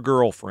prettier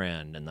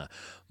girlfriend and the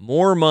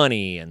more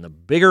money and the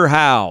bigger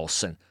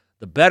house and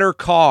the better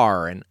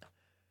car. And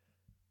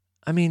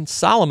I mean,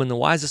 Solomon, the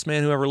wisest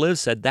man who ever lived,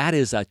 said that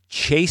is a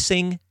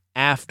chasing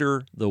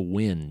after the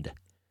wind.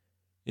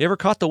 You ever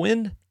caught the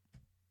wind?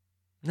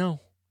 No,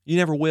 you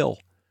never will.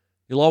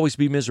 You'll always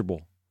be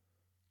miserable.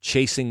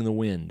 Chasing the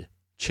wind,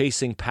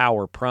 chasing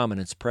power,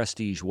 prominence,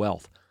 prestige,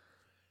 wealth.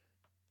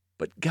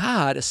 But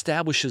God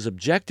establishes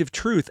objective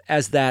truth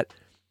as that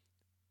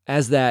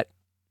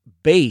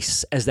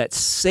base, as that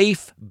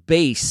safe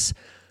base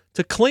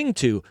to cling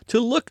to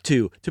look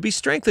to be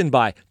strengthened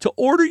by, to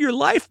order your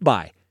life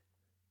by.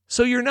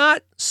 So you're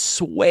not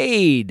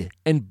swayed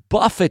and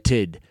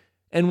buffeted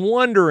and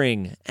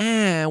wondering,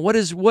 what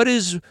is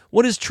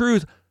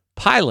truth?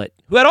 Pilate,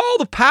 who had all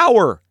the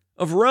power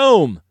of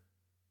Rome,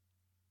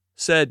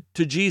 said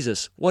to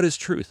Jesus, what is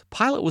truth?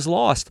 Pilate was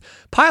lost.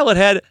 Pilate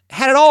had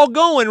it all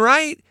going,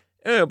 right?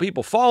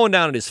 People falling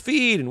down at his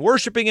feet and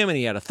worshiping him, and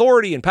he had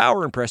authority and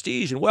power and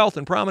prestige and wealth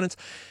and prominence.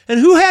 And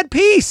who had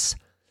peace?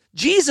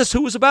 Jesus,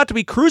 who was about to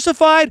be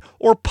crucified,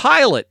 or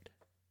Pilate?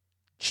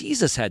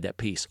 Jesus had that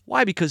peace.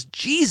 Why? Because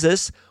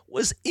Jesus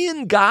was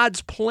in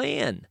God's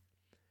plan.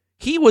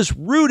 He was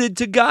rooted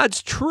to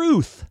God's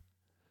truth.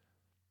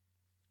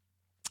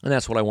 And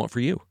that's what I want for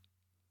you.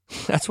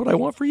 That's what I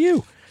want for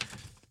you.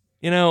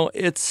 You know,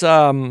 it's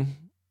a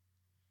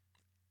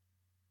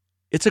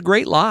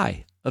great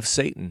lie of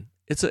Satan.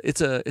 It's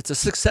a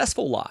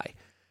successful lie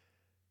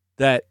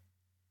that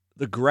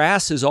the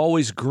grass is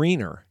always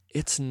greener.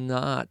 It's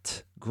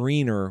not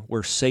greener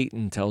where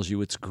Satan tells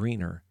you it's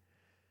greener.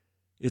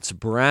 It's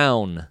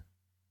brown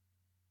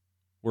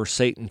where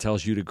Satan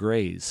tells you to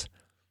graze.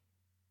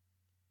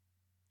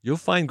 You'll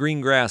find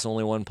green grass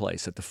only one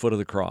place, at the foot of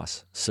the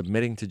cross,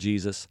 submitting to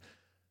Jesus,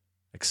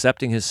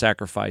 accepting his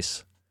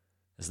sacrifice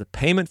as the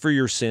payment for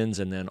your sins,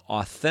 and then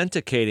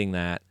authenticating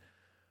that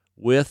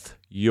with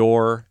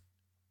your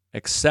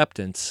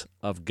acceptance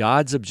of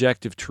God's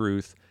objective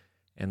truth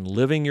and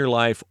living your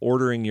life,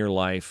 ordering your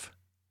life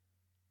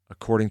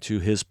according to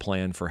his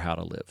plan for how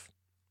to live.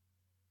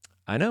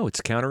 I know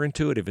it's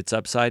counterintuitive. It's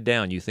upside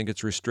down. You think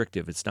it's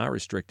restrictive. It's not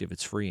restrictive.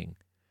 It's freeing.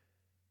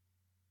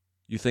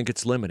 You think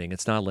it's limiting.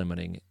 It's not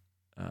limiting.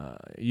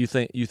 You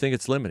think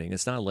it's limiting.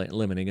 It's not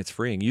limiting. It's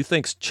freeing. You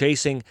think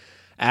chasing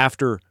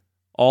after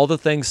all the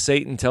things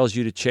Satan tells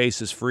you to chase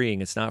is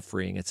freeing. It's not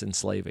freeing. It's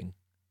enslaving.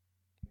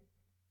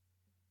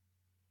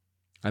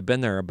 I've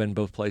been there. I've been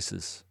both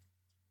places.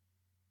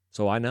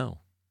 So I know.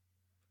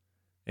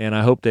 And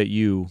I hope that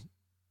you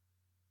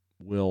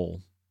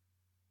will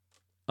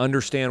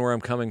understand where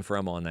I'm coming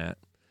from on that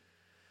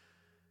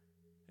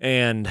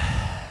and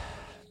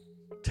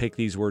take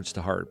these words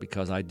to heart,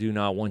 because I do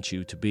not want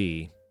you to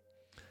be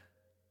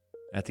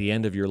at the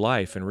end of your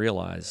life and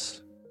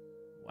realize,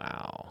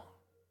 wow,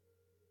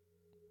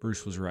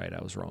 Bruce was right.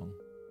 I was wrong.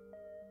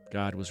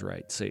 God was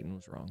right. Satan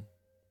was wrong.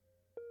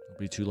 It'll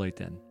be too late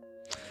then.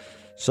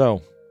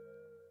 So,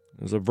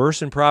 there's a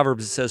verse in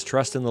Proverbs that says,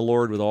 trust in the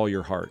Lord with all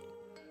your heart.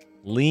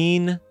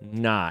 Lean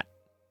not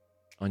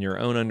on your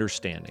own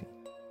understanding.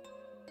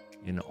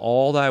 In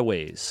all thy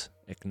ways,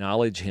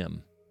 acknowledge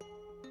him,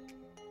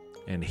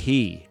 and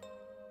he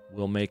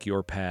will make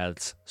your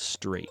paths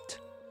straight.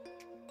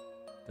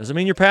 Doesn't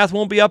mean your path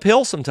won't be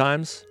uphill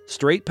sometimes.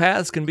 Straight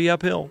paths can be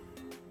uphill.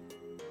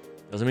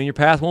 Doesn't mean your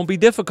path won't be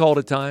difficult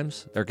at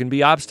times. There can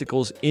be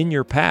obstacles in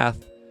your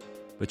path,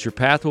 but your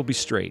path will be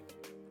straight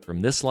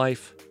from this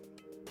life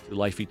to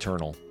life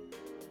eternal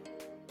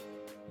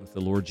with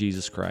the Lord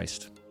Jesus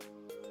Christ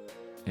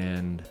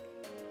and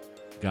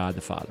God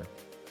the Father.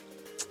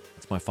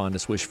 That's my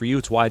fondest wish for you.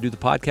 It's why I do the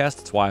podcast.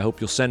 It's why I hope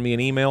you'll send me an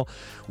email,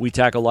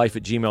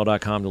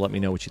 wetackleife@gmail.com, to let me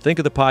know what you think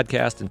of the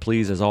podcast. And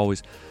please, as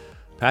always,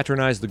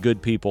 patronize the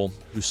good people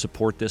who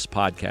support this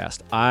podcast.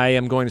 I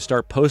am going to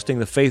start posting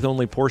the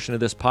faith-only portion of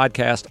this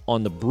podcast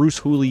on the Bruce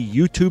Hooley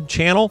YouTube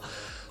channel,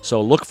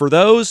 so look for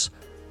those.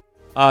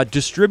 I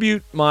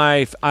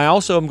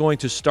also am going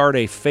to start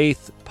the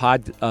faith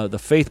portion of the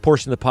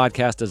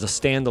podcast as a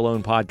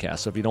standalone podcast.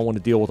 So if you don't want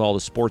to deal with all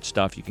the sports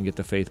stuff, you can get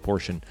the faith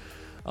portion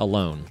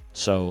alone.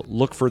 So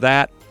look for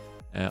that.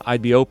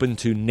 I'd be open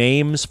to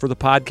names for the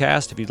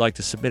podcast. If you'd like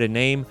to submit a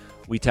name,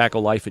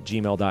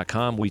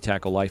 WeTackleLife@gmail.com,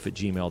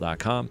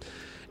 WeTackleLife@gmail.com.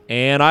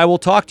 And I will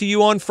talk to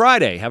you on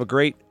Friday. Have a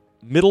great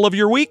middle of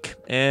your week,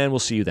 and we'll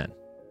see you then.